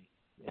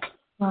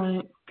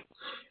 Right.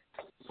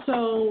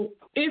 So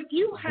if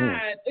you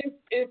had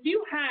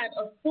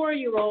a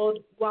 4-year-old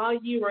while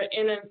you were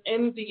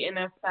in the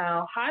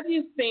NFL, how do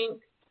you think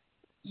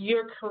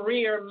your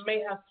career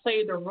may have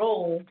played a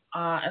role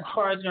as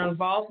far as your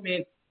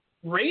involvement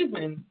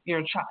raising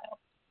your child?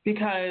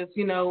 Because,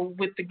 you know,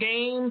 with the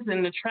games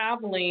and the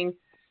traveling,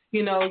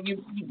 you know,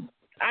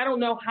 I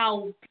don't know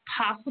how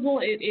possible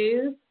it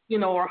is, you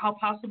know, or how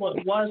possible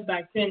it was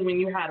back then when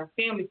you had a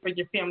family, for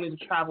your family to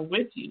travel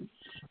with you.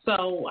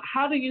 So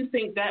how do you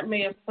think that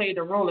may have played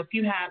a role if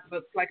you had,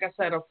 like I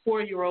said, a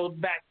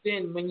 4-year-old back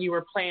then when you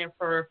were playing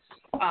for,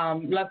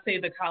 let's say,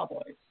 the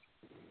Cowboys?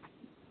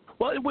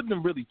 Well, it wouldn't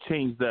have really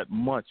changed that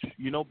much,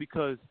 you know,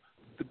 because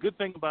the good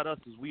thing about us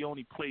is we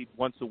only played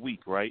once a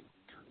week, right?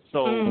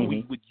 So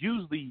we would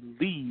usually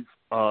leave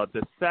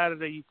the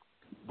Saturday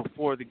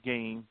before the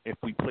game if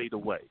we played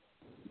away.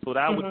 So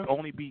that would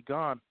only be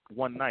gone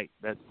one night,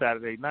 that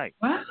Saturday night.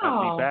 Wow.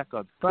 I'd be back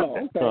on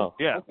Sunday. Okay.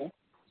 Yeah. Okay.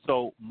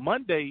 So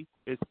Monday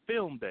is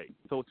film day.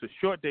 So it's a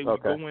short day. We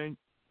go in,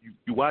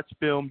 you watch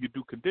film, you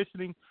do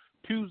conditioning.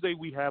 Tuesday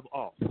we have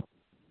off.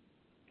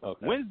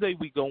 Wednesday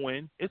we go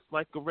in. It's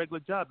like a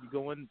regular job. You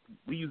go in.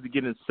 We usually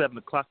get in at 7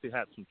 o'clock to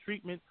have some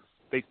treatment.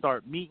 They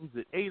start meetings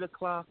at 8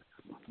 o'clock.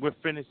 We're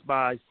finished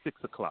by 6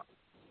 o'clock.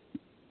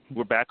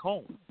 We're back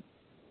home.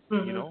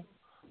 You know?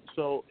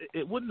 So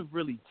it wouldn't have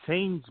really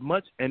changed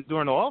much. And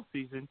during the off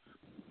season,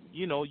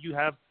 you know, you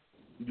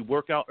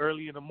work out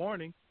early in the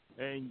morning,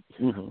 and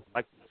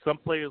like some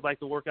players like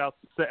to work out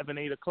 7,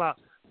 8 o'clock.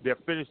 They're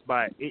finished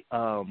by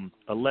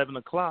 11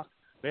 o'clock.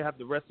 They have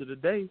the rest of the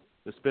day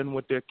to spend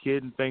with their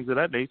kid and things of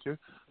that nature.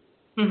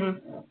 Wow.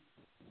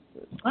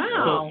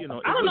 So, you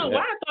know, I don't know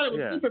why I thought it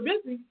was super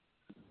busy.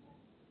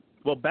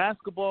 Well,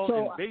 basketball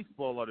and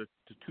baseball are the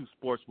two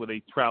sports where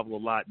they travel a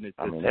lot and it's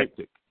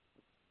hectic.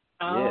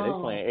 Yeah, they're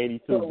playing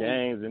 82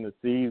 games in the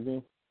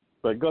season.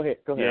 But go ahead.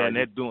 Yeah, and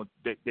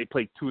they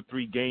play 2 or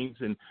 3 games,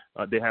 and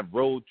they have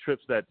road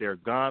trips that they're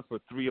gone for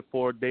 3 or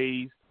 4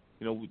 days.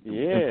 You know,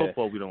 in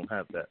football we don't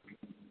have that.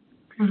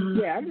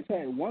 Yeah, I just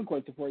had one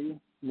question for you.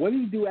 What do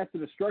you do after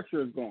the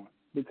structure is gone?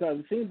 Because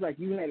it seems like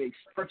you had a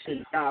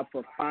structured job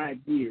for 5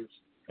 years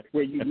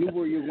where you knew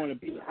where you were going to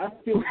be. I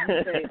feel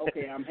you say,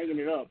 okay, I'm hanging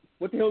it up.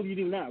 What the hell do you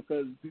do now?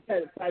 Because you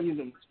had 5 years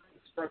of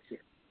structure.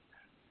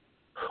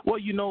 Well,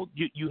 you know,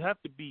 you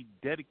have to be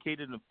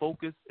dedicated and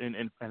focused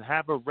and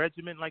have a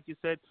regimen, like you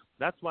said.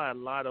 That's why a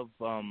lot of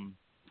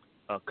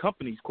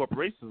companies,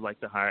 corporations like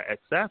to hire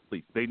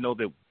ex-athletes. They know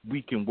that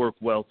we can work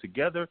well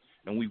together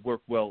and we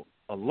work well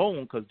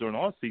alone, because during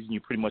all season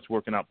you're pretty much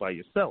working out by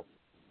yourself.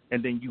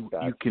 And then you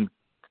can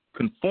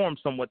conform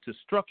somewhat to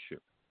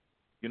structure.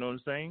 You know what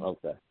I'm saying?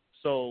 Okay.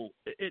 So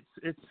it's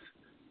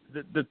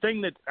the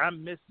thing that I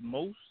miss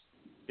most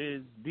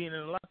is being in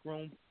the locker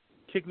room,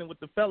 kicking it with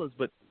the fellas.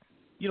 But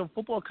you know,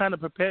 football kind of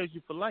prepares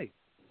you for life.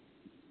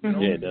 You know,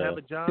 you have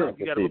a job.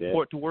 You got to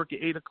report to work at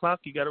 8 o'clock.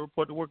 You got to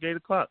report to work at 8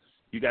 o'clock.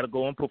 You got to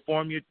go and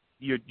perform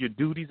your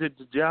duties at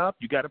the job.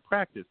 You got to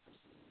practice.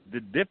 The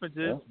difference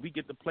is we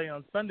get to play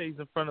on Sundays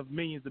in front of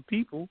millions of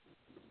people.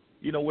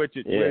 You know, whereas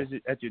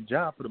at your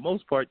job, for the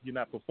most part, you're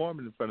not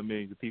performing in front of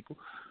millions of people.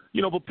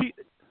 You know, but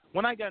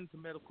when I got into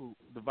medical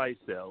device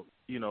sales,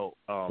 you know,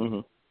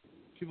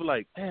 people are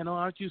like, man,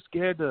 aren't you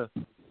scared to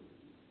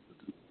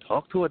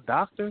talk to a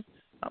doctor?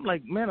 I'm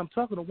like, man, I'm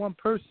talking to one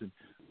person.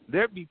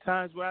 There'd be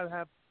times where I'd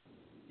have,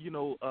 you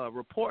know,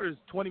 reporters,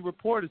 20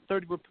 reporters,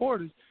 30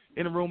 reporters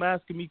in a room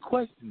asking me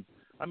questions.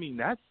 I mean,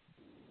 that's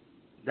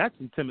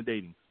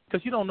intimidating,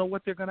 because you don't know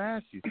what they're going to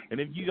ask you. And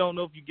if you don't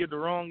know, if you give the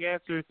wrong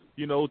answer,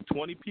 you know,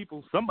 20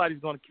 people, somebody's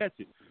going to catch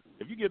it.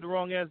 If you give the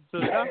wrong answer to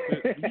the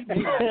doctor, he's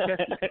going to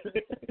catch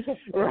it.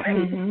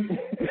 Right.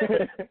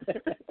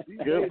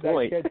 Good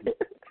point.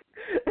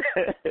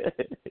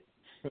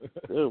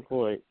 Good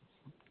point.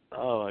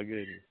 Oh, my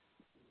goodness.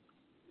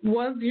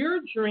 Was your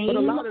dream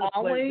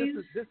always?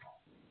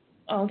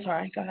 Oh, I'm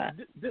sorry. Go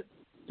ahead.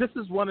 This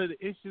is one of the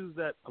issues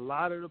that a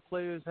lot of the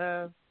players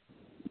have,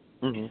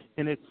 and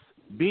it's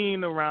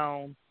being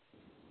around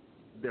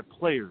their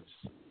players,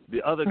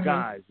 the other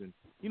guys, and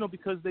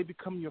because they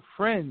become your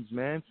friends,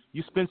 man.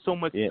 You spend so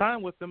much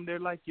time with them; they're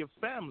like your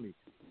family.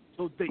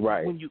 So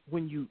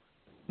when you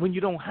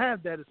don't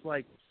have that, it's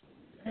like,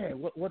 man,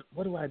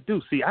 what do I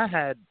do? See, I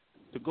had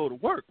to go to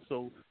work,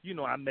 so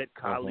I met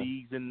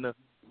colleagues in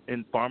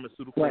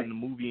pharmaceutical and the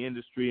movie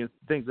industry and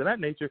things of that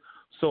nature.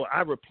 So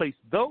I replaced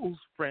those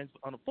friends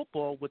on the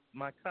football with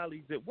my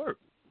colleagues at work.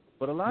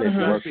 But a lot of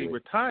guys, they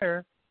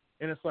retire,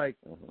 and it's like,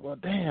 well,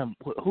 damn,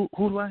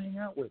 who do I hang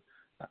out with?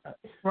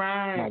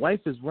 My wife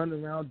is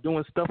running around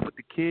doing stuff with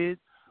the kids.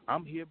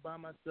 I'm here by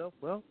myself.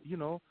 Well,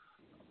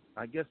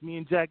 I guess me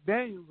and Jack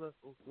Daniels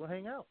will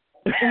hang out.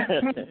 I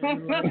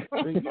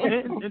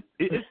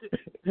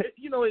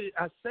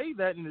say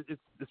that, and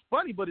it's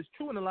funny, but it's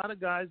true. And a lot of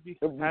guys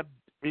have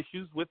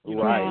issues with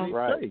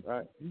right.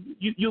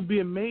 You'll be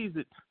amazed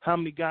at how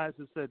many guys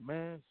have said,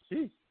 "Man,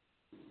 sheesh,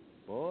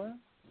 boy."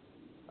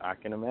 I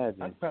can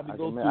imagine. I probably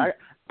go through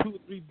 2 or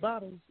 3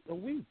 bottles a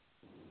week.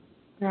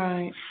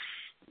 Right.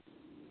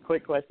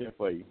 Quick question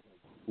for you: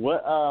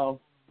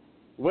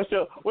 What's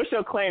your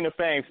claim to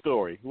fame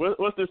story?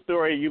 What's the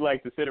story you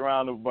like to sit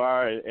around the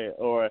bar,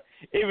 or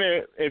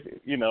even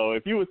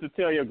if you was to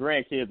tell your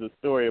grandkids a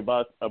story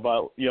about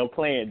your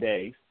playing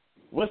days?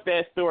 What's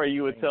that story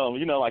you would tell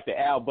them? Like the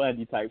Al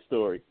Bundy type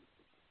story.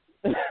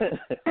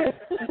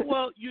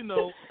 Well,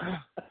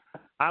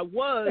 I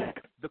was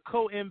the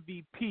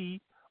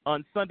co-MVP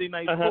on Sunday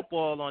Night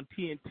Football on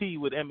TNT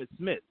with Emmitt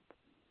Smith.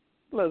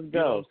 Let's go. You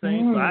know what I'm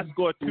saying? So I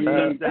scored 2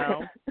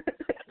 touchdowns.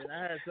 And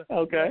I had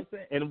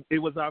and it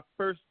was our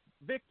first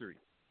victory.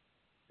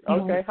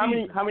 Okay. How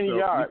many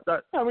yards?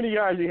 How many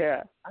yards you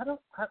had?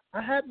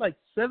 I had like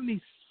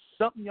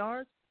 70-something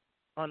yards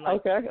on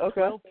like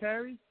 12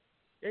 carries.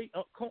 8,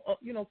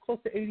 close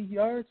to 80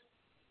 yards.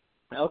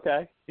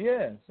 Okay.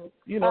 Yeah. So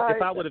if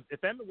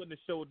Emmitt wouldn't have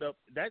showed up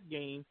that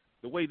game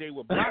the way they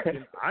were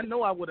blocking, I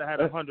know I would have had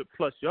 100+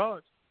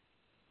 yards.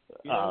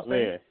 Oh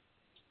man,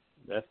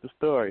 that's the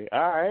story.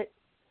 All right.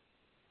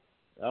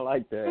 I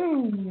like that.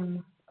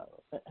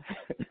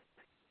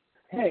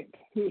 Heck,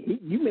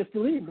 you missed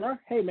the lead, bro.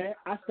 Hey, man,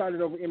 I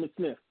started over Emmitt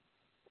Smith.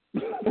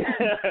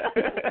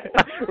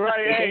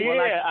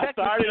 Right, I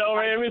started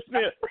over Emmitt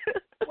Smith.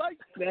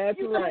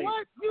 That's right.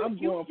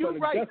 You're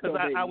right, because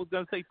I was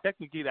going to say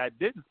technically I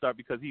didn't start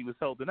because he was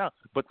holding out.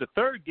 But the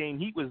third game,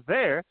 he was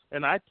there,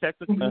 and I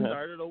technically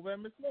started over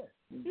Emmitt Smith.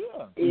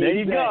 Yeah. There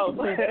you go.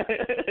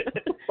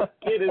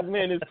 Get his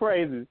men his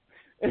praises.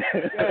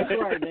 That's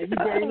right, man. You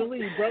buried the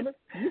lead, brother.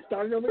 You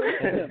started over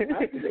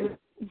Emmitt Smith.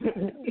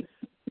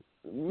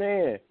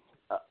 Man,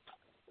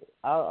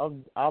 I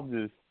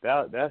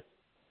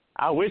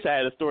wish I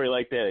had a story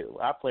like that.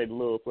 I played a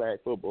little flag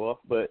football,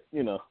 but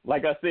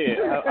like I said,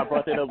 I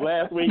brought that up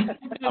last week.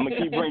 I'm gonna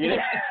keep bringing it.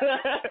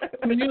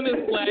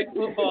 Munis flag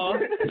football.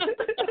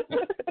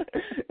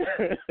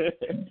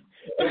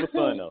 It was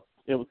fun though.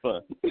 It was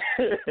fun.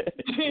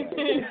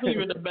 You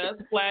were the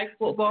best flag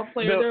football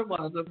player there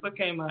was. It's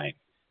okay, Mike.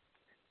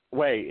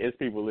 Wait, it's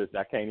people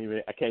listening. I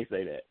can't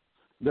say that.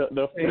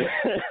 The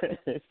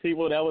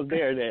people that was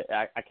there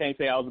that I can't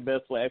say I was the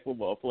best flag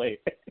football player,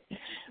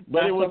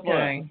 but it was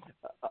fun.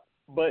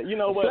 But you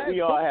know what? Flag we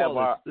all have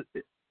our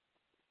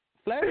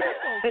flag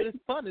football is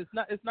fun.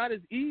 It's not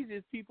as easy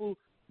as people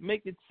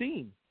make it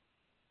seem.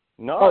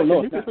 No,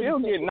 you can still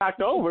get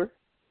knocked over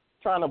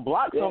trying to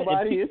block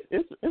somebody.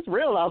 It's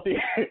real out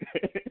there.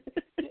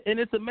 And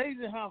it's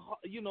amazing how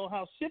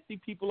shifty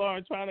people are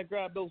in trying to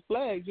grab those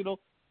flags.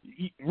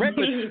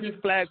 Regular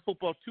flag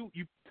football,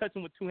 you touch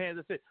them with 2 hands.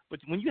 That's it. But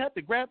when you have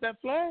to grab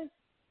that flag,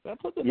 that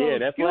puts a skill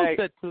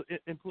set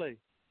in play.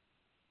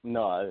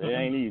 No, it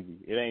ain't easy.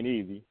 It ain't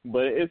easy.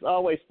 But it's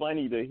always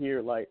funny to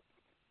hear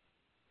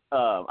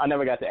I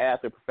never got to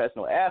ask a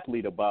professional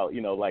athlete about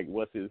like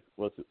what's his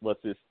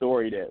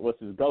story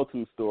what's his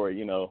go-to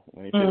story when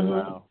he sits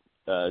around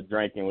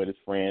drinking with his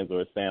friends or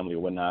his family or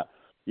whatnot.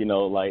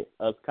 Like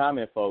us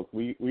common folks,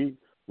 we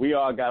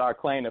all got our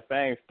claim to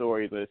fame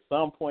stories at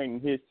some point in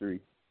history.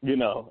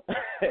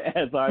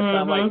 As our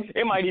time, like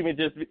it might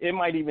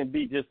even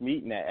be just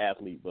meeting that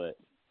athlete, but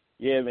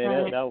yeah,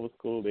 man, that was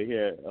cool to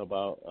hear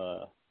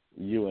about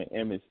you and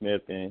Emmitt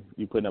Smith and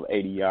you putting up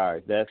 80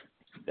 yards. That's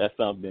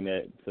something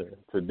that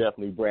to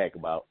definitely brag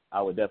about.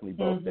 I would definitely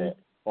boast that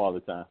all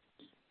the time.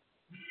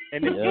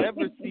 And if you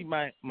ever see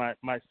my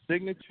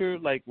signature,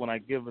 like when I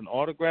give an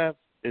autograph,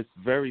 it's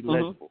very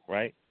legible,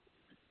 right?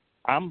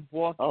 I'm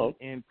walking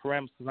in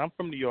Paramus because I'm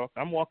from New York.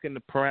 I'm walking the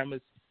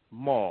Paramus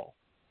Mall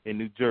in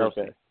New Jersey.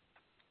 Okay.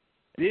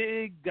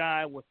 Big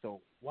guy with a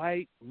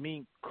white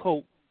mink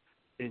coat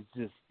is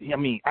just,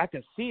 I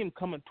can see him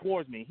coming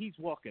towards me. He's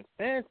walking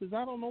fast as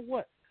I don't know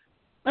what.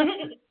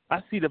 I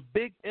see the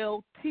big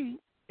LT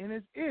in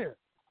his ear.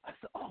 I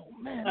said, oh,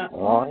 man, that's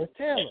Lawrence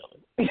Taylor.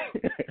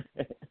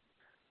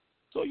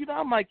 So,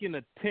 I'm like in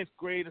the 10th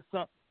grade or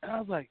something. And I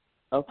was like,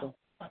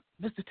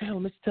 Mr.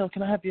 Taylor,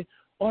 can I have your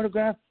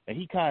autograph? And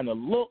he kind of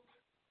looked,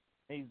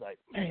 and he's like,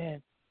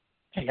 man,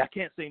 hey, I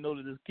can't say no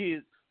to this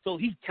kid. So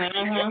he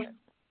signed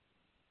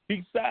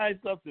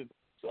something.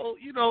 So,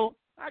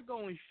 I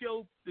go and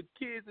show the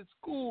kids at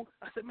school.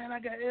 I said, man, I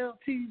got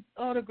LT's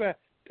autograph.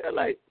 They're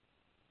like,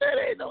 that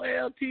ain't no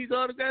LT's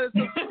autograph.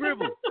 It's a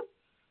scribble.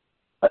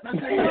 And I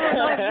said,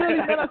 no, really,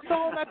 man, I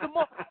saw him at the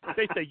mall.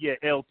 They said, yeah,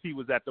 LT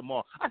was at the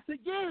mall. I said,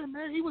 yeah,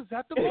 man, he was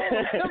at the mall.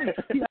 I'm telling you,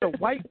 he had a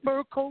white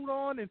fur coat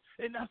on, and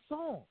I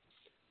saw him.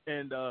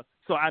 And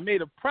so I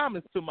made a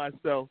promise to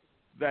myself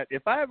that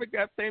if I ever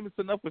got famous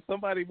enough where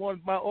somebody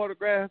wanted my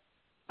autograph,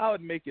 I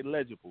would make it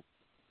legible.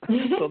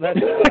 So that's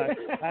why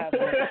I have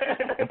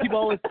that. And people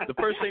always, the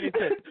first thing they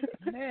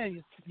said,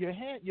 man, your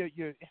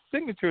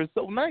signature is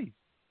so nice.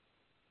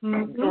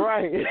 Mm-hmm.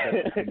 Right.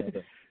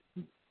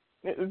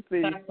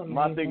 See,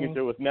 my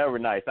signature was never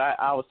nice.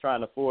 I was trying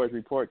to forge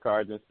report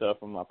cards and stuff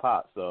from my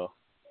pop, so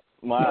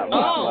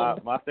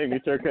my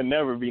signature could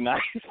never be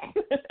nice.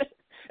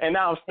 And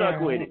now I'm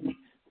stuck with it.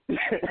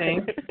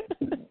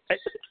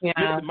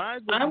 Yeah.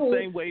 Mine was the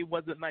same way. It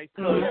wasn't nice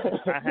because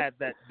I had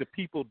that. The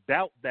people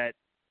doubt that.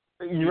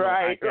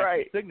 Right.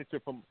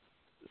 Signature from.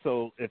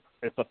 So if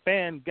a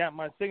fan got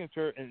my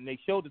signature and they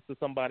showed it to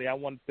somebody, I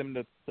wanted them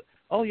to.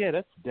 Oh yeah,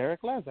 that's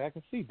Derek Lassie. I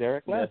can see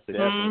Derek Lassie.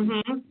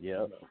 Mm-hmm.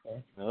 Yep.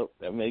 Nope,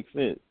 that makes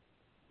sense.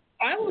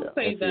 I will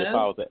say this.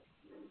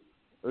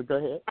 Go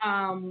ahead.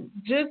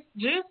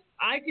 Just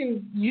I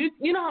can you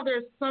know how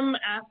there's some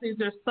athletes,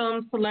 there's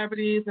some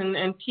celebrities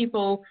and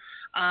people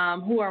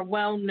who are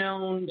well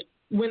known.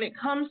 When it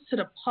comes to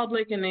the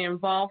public and the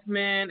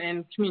involvement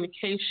and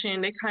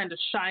communication, they kind of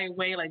shy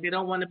away, like they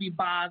don't want to be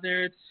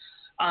bothered.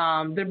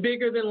 They're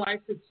bigger than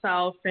life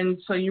itself, and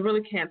so you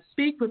really can't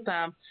speak with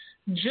them.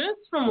 Just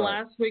from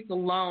last week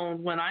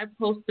alone, when I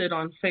posted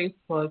on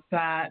Facebook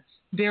that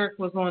Derek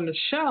was on the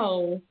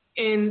show,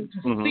 and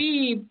to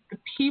see the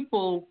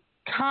people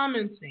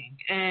commenting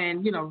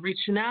and,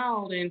 reaching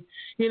out and,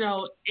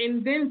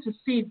 and then to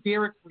see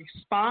Derek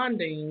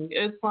responding,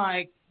 it's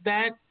like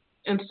that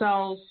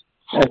instills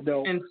hope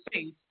and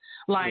faith.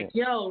 Like,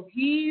 yo,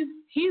 he's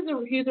a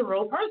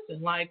real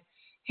person. Like,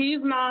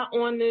 he's not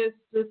on this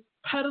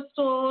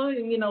pedestal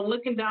and,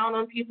 looking down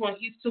on people and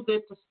he's too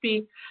good to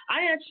speak.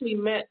 I actually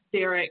met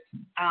Derek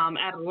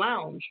at a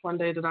lounge one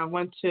day that I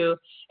went to,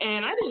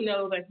 and I didn't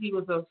know that he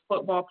was a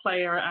football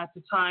player at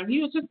the time.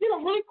 He was just,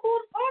 really cool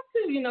to talk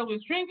to. He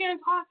was drinking,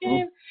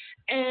 talking,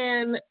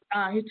 and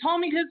he told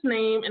me his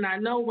name, and I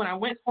know when I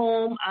went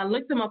home, I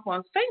looked him up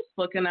on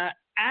Facebook, and I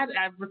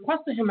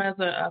requested him as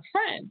a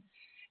friend.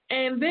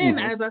 And then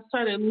as I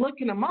started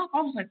looking him up,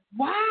 I was like,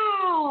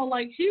 wow,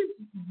 like he's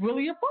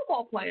really a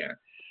football player.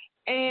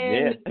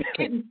 And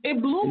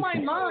it blew my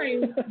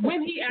mind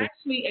when he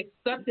actually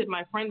accepted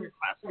my friend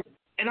request.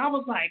 And I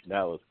was like,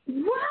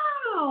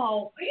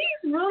 wow,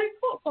 he's really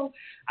cool. So,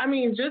 I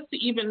mean, just to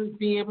even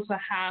be able to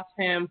have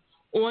him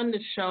on the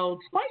show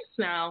twice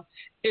now,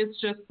 it's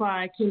just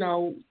like,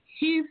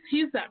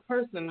 he's that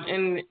person.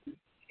 And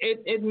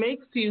it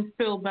makes you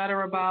feel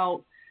better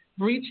about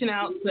reaching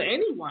out to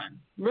anyone,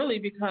 really,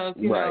 because,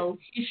 he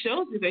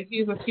shows you that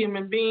he's a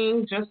human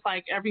being just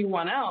like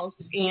everyone else.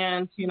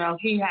 And, he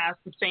has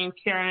the same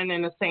caring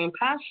and the same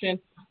passion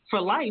for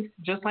life,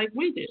 just like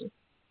we do.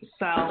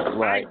 So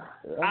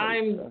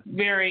I'm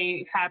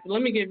very happy.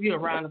 Let me give you a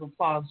round of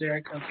applause,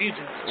 Derek, because you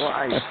just.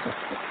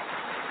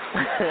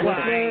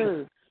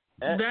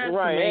 That's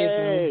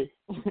amazing.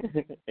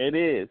 Hey. It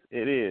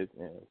is.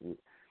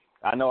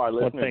 I know our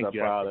listeners are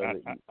proud of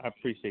it. I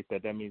appreciate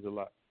that. That means a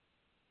lot.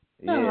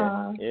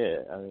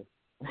 Yeah. I mean,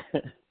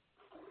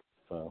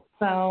 so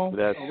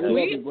that's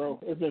bro.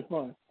 It's been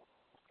fun.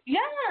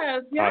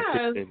 Yes.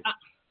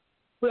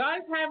 We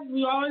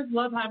always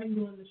love having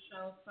you on the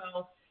show.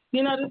 So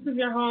this is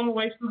your home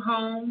away from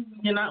home.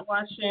 You're not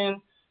watching.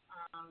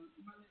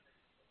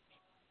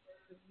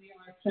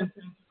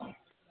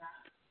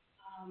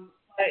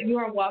 But you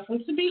are welcome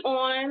to be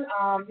on.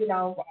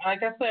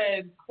 Like I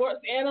said, sports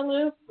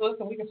analyst.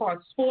 Listen, we can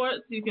talk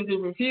sports. You can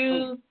do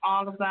reviews,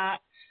 all of that.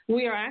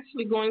 We are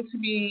actually going to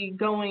be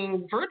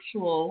going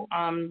virtual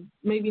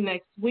maybe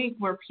next week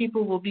where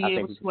people will be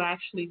able to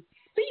actually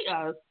see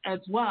us as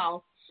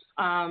well.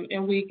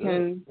 And we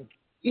can,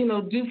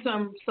 do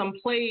some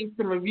plays,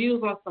 some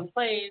reviews on some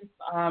plays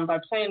by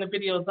playing the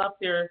videos up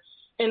there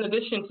in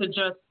addition to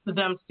just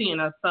them seeing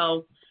us.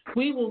 So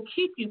we will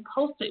keep you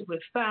posted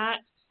with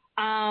that.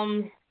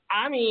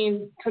 I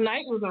mean,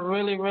 tonight was a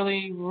really,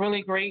 really,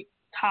 really great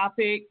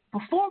topic.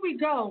 Before we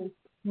go,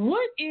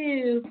 what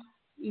is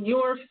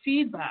your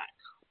feedback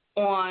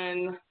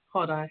on,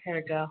 hold on, here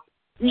we go.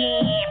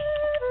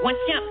 What's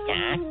up,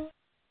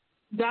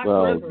 Doc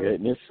oh, Rivers.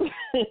 Goodness.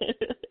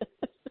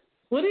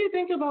 What do you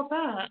think about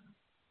that?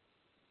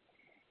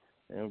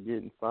 I'm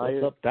getting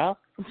fired. What's up, Doc?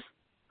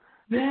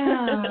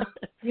 Yeah.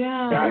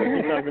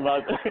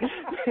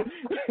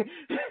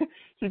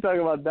 She's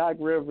talking about Doc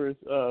Rivers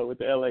with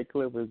the LA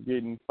Clippers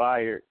getting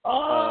fired.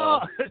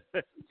 Oh,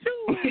 that's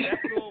over my head.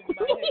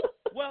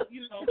 Well,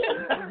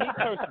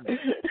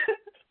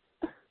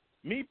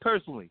 me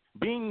personally,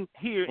 being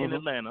here in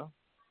Atlanta,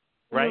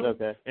 right,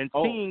 and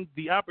seeing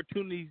the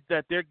opportunities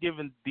that they're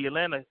giving the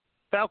Atlanta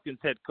Falcons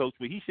head coach,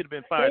 where he should have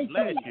been fired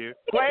last year.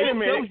 Wait a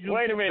minute.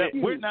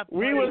 We're not.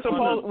 We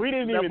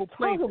didn't even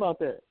talk about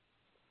that.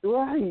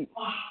 Right.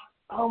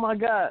 Oh my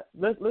God.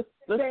 Let's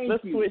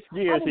switch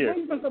gears here.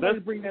 Let's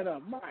bring that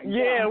up.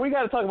 Yeah, we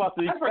got to talk about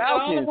the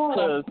Falcons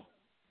because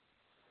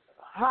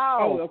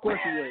how? Oh, of course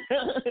you would.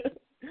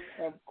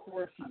 Of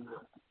course you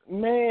would.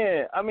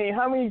 Man, I mean,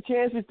 how many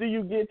chances do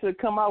you get to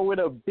come out with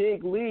a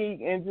big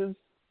league and just,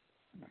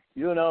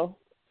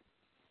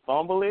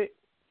 fumble it?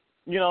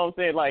 You know what I'm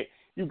saying? Like,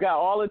 you got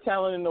all the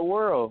talent in the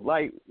world.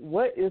 Like,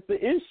 what is the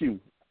issue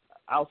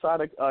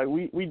outside of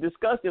we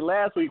discussed it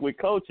last week with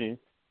coaching.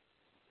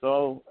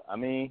 So, I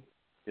mean,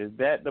 is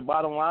that the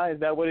bottom line?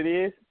 Is that what it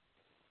is?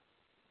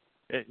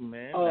 I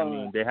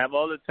mean, they have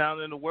all the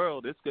talent in the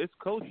world. It's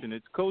coaching.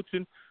 It's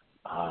coaching.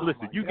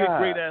 Listen, you get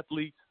great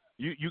athletes.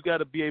 You got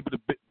to be able to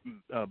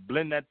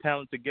blend that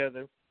talent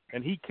together.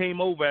 And he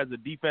came over as a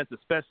defensive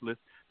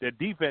specialist. Their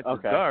defense is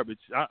garbage.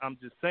 I'm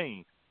just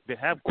saying. They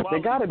have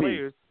quality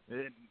players.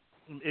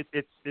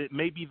 It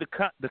may be the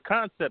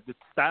concept, the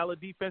style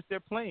of defense they're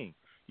playing.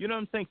 You know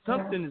what I'm saying?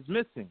 Something is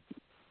missing.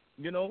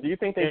 You know? Do you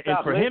think they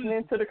stopped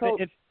listening to the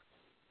coach?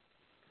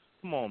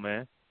 Come on,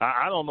 man.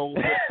 I don't know.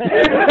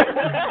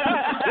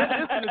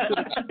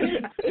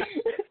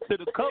 To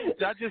the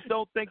coach, I just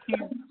don't think he's,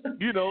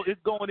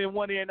 it's going in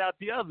one ear and out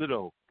the other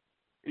though.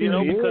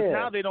 Because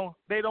now they don't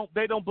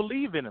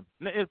believe in him.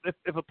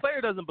 If a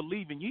player doesn't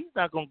believe in you, he's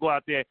not going to go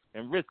out there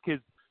and risk his,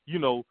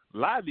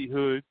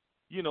 livelihood,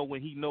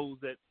 when he knows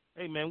that,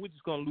 hey man, we're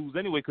just going to lose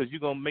anyway because you're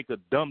going to make a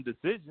dumb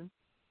decision.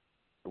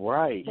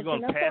 Right. You're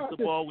going to pass the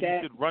ball when you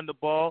should run the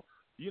ball.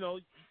 You're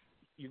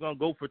going to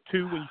go for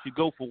 2 when you should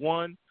go for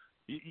 1.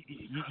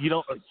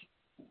 You're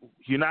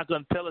not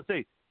going to tell us,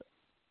 hey,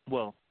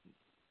 well,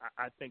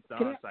 I think the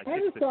onside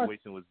kick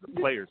situation was the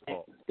player's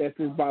fault. That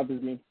just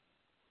bothers me.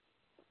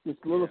 Just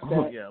a little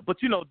stat. Yeah, but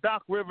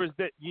Doc Rivers,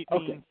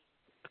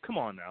 come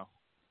on now.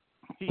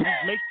 He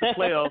makes the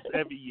playoffs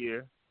every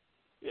year.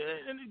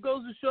 And it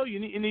goes to show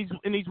you,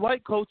 and these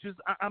white coaches,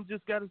 I'm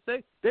just got to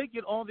say, they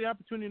get all the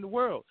opportunity in the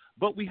world.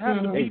 But we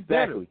have to be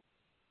better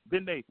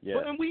than they.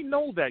 Yeah. And we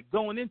know that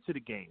going into the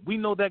game.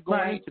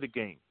 Into the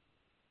game.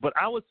 But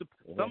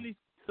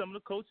some of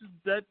the coaches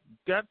that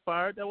got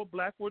fired that were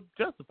black were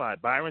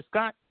justified. Byron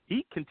Scott,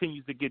 he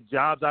continues to get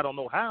jobs. I don't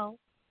know how.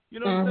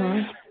 You know what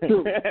I'm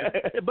saying?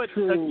 But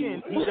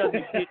again, he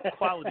doesn't get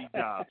quality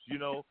jobs.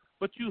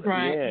 But you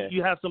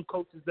have some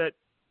coaches that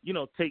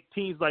take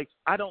teams like,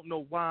 I don't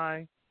know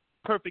why.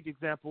 Perfect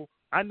example.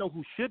 I know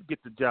who should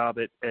get the job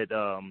at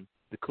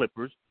the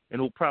Clippers and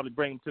who'll probably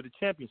bring them to the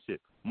championship.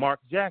 Mark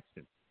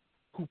Jackson,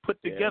 who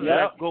put together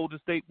that Golden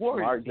State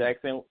Warriors. Mark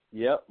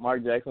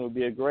Jackson would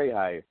be a great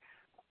hire.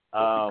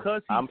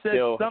 Because he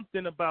said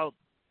something about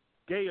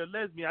gay or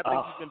lesbian, I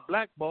think he's been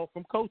blackballed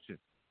from coaching.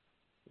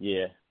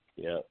 Yeah.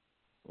 Yep.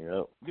 You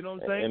know what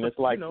I'm saying? And it's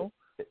like,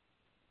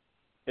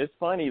 it's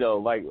funny though.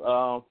 Like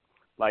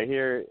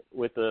here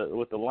with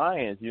the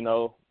Lions,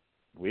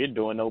 we're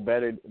doing no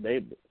better.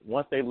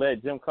 Once they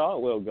let Jim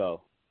Caldwell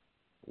go,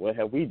 what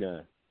have we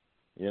done?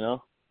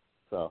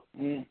 So.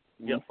 Yeah.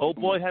 Old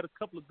boy had a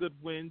couple of good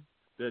wins.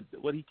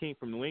 He came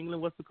from New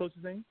England. What's the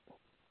coach's name?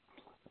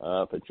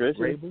 Patricia.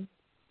 Rabel.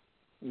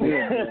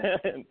 Yeah.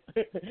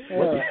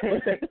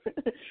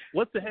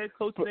 What's the head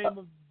coach name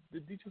of the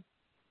Detroit?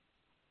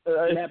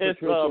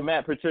 It's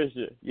Matt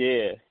Patricia.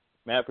 Yeah,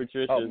 Matt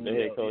Patricia is the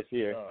head coach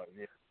here.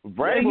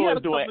 Vrabel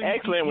is doing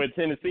excellent with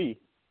Tennessee.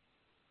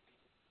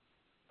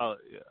 Oh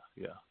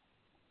yeah.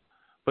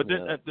 But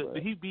then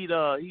he beat.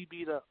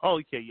 It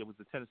was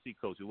the Tennessee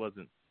coach. It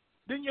wasn't.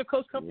 Didn't your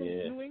coach come from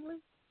New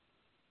England?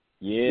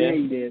 Yeah,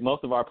 he did.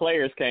 Most of our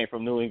players came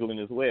from New England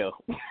as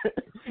well.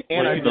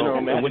 And our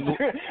general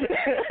manager.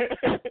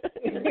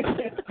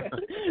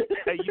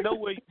 Hey, you know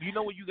where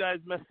you guys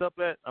messed up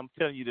at? I'm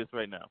telling you this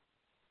right now.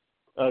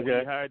 Okay.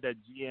 We hired that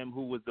GM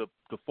who was the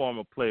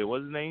former player.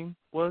 What's his name?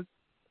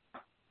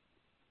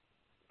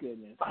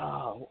 Goodness.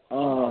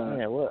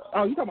 Man, what?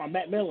 Oh, you talking about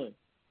Matt Millen?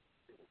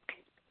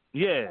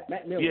 Yeah.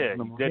 Matt Millen. Yeah.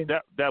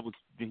 That was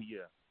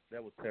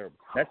terrible.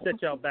 That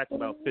set y'all back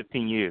about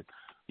 15 years.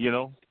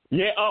 Yeah.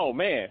 Oh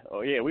man.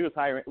 Oh yeah. We was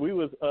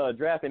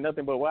drafting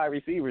nothing but wide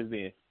receivers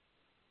then.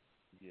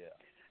 Yeah.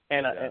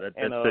 That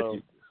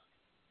hurt.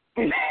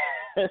 Yeah.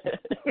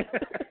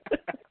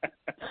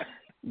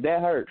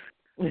 That hurt.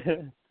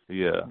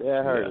 Yeah.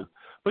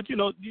 But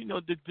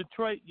the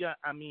Detroit. Yeah.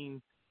 I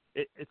mean,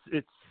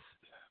 it's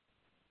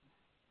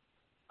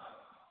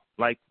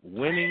like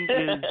winning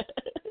is.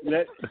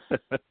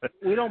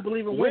 We don't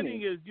believe in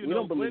winning.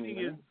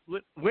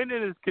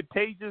 Winning is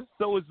contagious.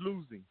 So is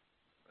losing.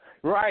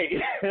 Right.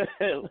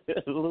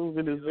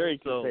 Losing is very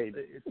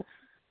contagious.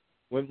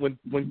 When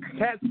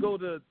cats go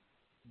to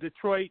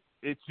Detroit,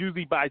 it's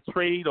usually by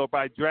trade or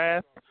by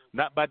draft,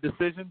 not by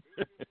decision.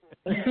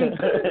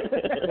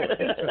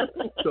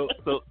 So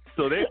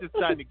they're just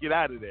trying to get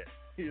out of there.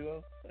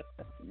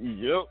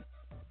 Yep.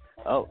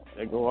 Oh,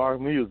 there go our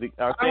music,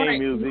 our theme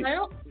music.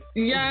 Well,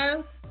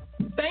 yes.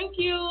 Thank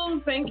you,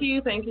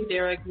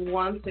 Derek,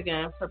 once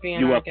again for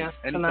being our guest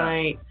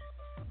tonight.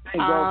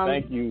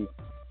 Thank you.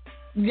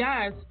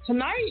 Yes,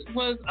 tonight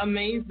was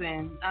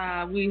amazing.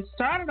 We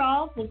started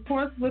off, of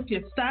course, with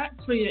your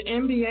stats for your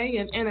NBA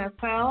and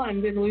NFL,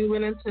 and then we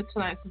went into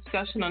tonight's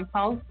discussion on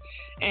health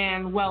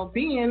and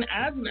well-being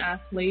as an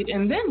athlete,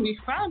 and then we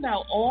found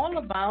out all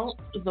about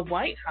the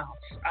White House.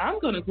 I'm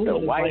going to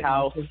Google the White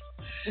House.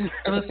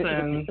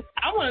 Listen,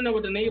 I want to know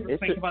what the neighbors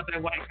think about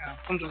that White House.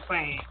 I'm just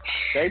saying.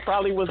 They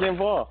probably was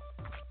involved.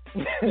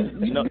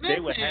 No,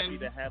 they were happy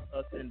to have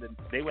us in the.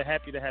 They were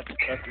happy to have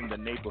us in the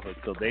neighborhood,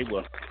 so they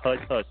were hush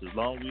hush as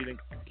long as we didn't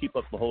keep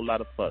up a whole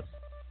lot of fuss.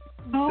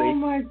 Oh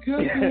my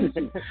goodness!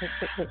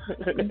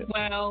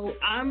 Well,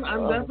 I'm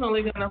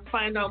definitely gonna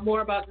find out more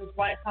about this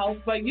White House.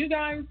 But you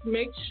guys,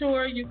 make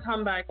sure you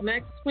come back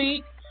next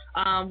week,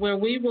 where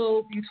we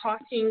will be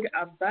talking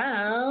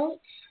about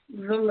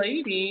the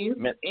ladies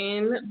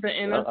in the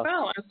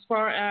NFL. As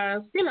far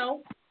as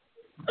no,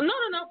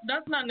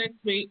 that's not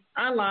next week.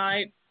 I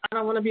lied. I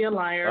don't want to be a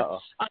liar.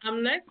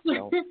 Next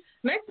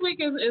week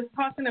is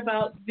talking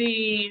about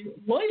the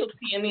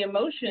loyalty and the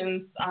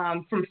emotions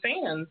from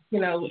fans,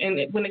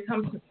 and when it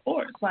comes to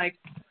sports. Like,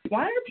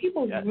 why are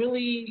people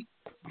really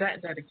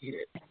that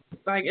dedicated?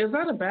 Like, is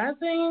that a bad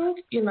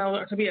thing,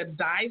 to be a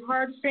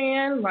diehard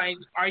fan? Like,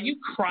 are you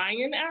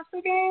crying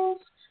after games?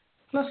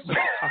 Let's just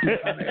talk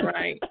about it,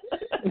 right?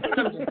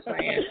 I'm just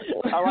saying.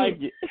 I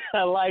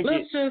like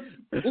it.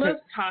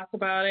 Let's talk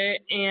about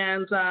it.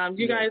 And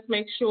you guys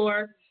make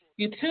sure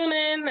you tune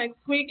in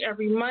next week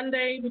every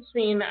Monday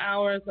between the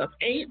hours of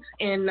 8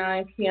 and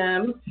 9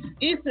 p.m.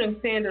 Eastern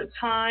Standard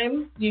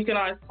Time. You can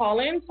always call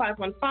in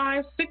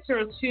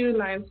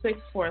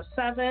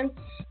 515-602-9647.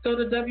 Go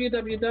to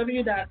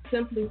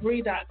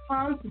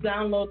www.simplybree.com to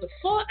download the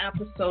full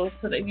episode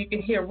so that you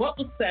can hear what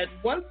was said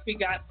once we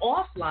got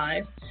off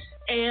live.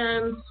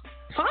 And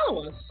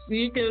follow us.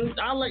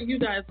 I'll let you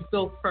guys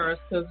go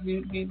first because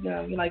you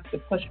like to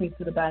push me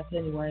to the back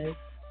anyway.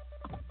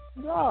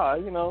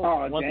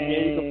 Once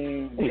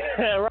again,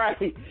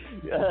 right.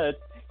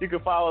 You can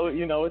follow,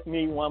 it's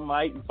me, One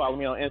Mike. You follow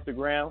me on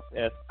Instagram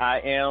at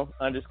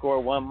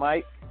 @IAM_One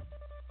Mike.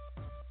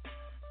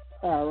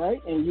 All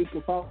right, and you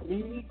can follow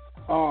me,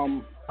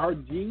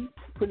 RG,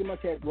 pretty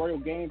much at Royal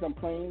Games. I'm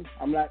playing.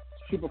 I'm not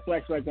super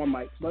flex like One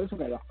Mike, but it's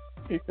okay though.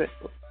 He said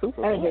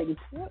super flex.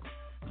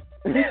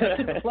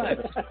 Super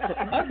flex.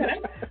 Okay.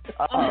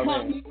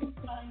 You can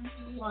find me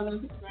on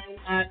Instagram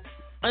at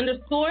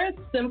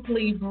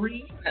 _Simply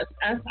Bree. That's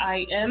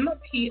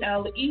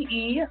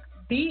SIMPLEEBREE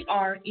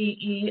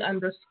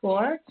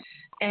 _.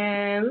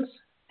 And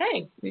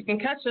hey, you can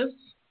catch us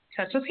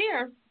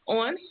here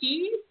on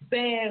He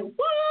Said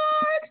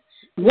What?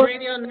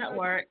 Radio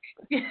Network.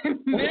 This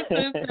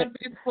is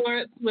Simply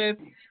Sports with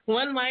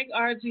One Mike,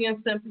 RG,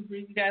 and Simply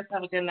Bree. You guys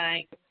have a good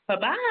night.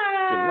 Bye-bye.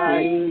 Good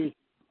night.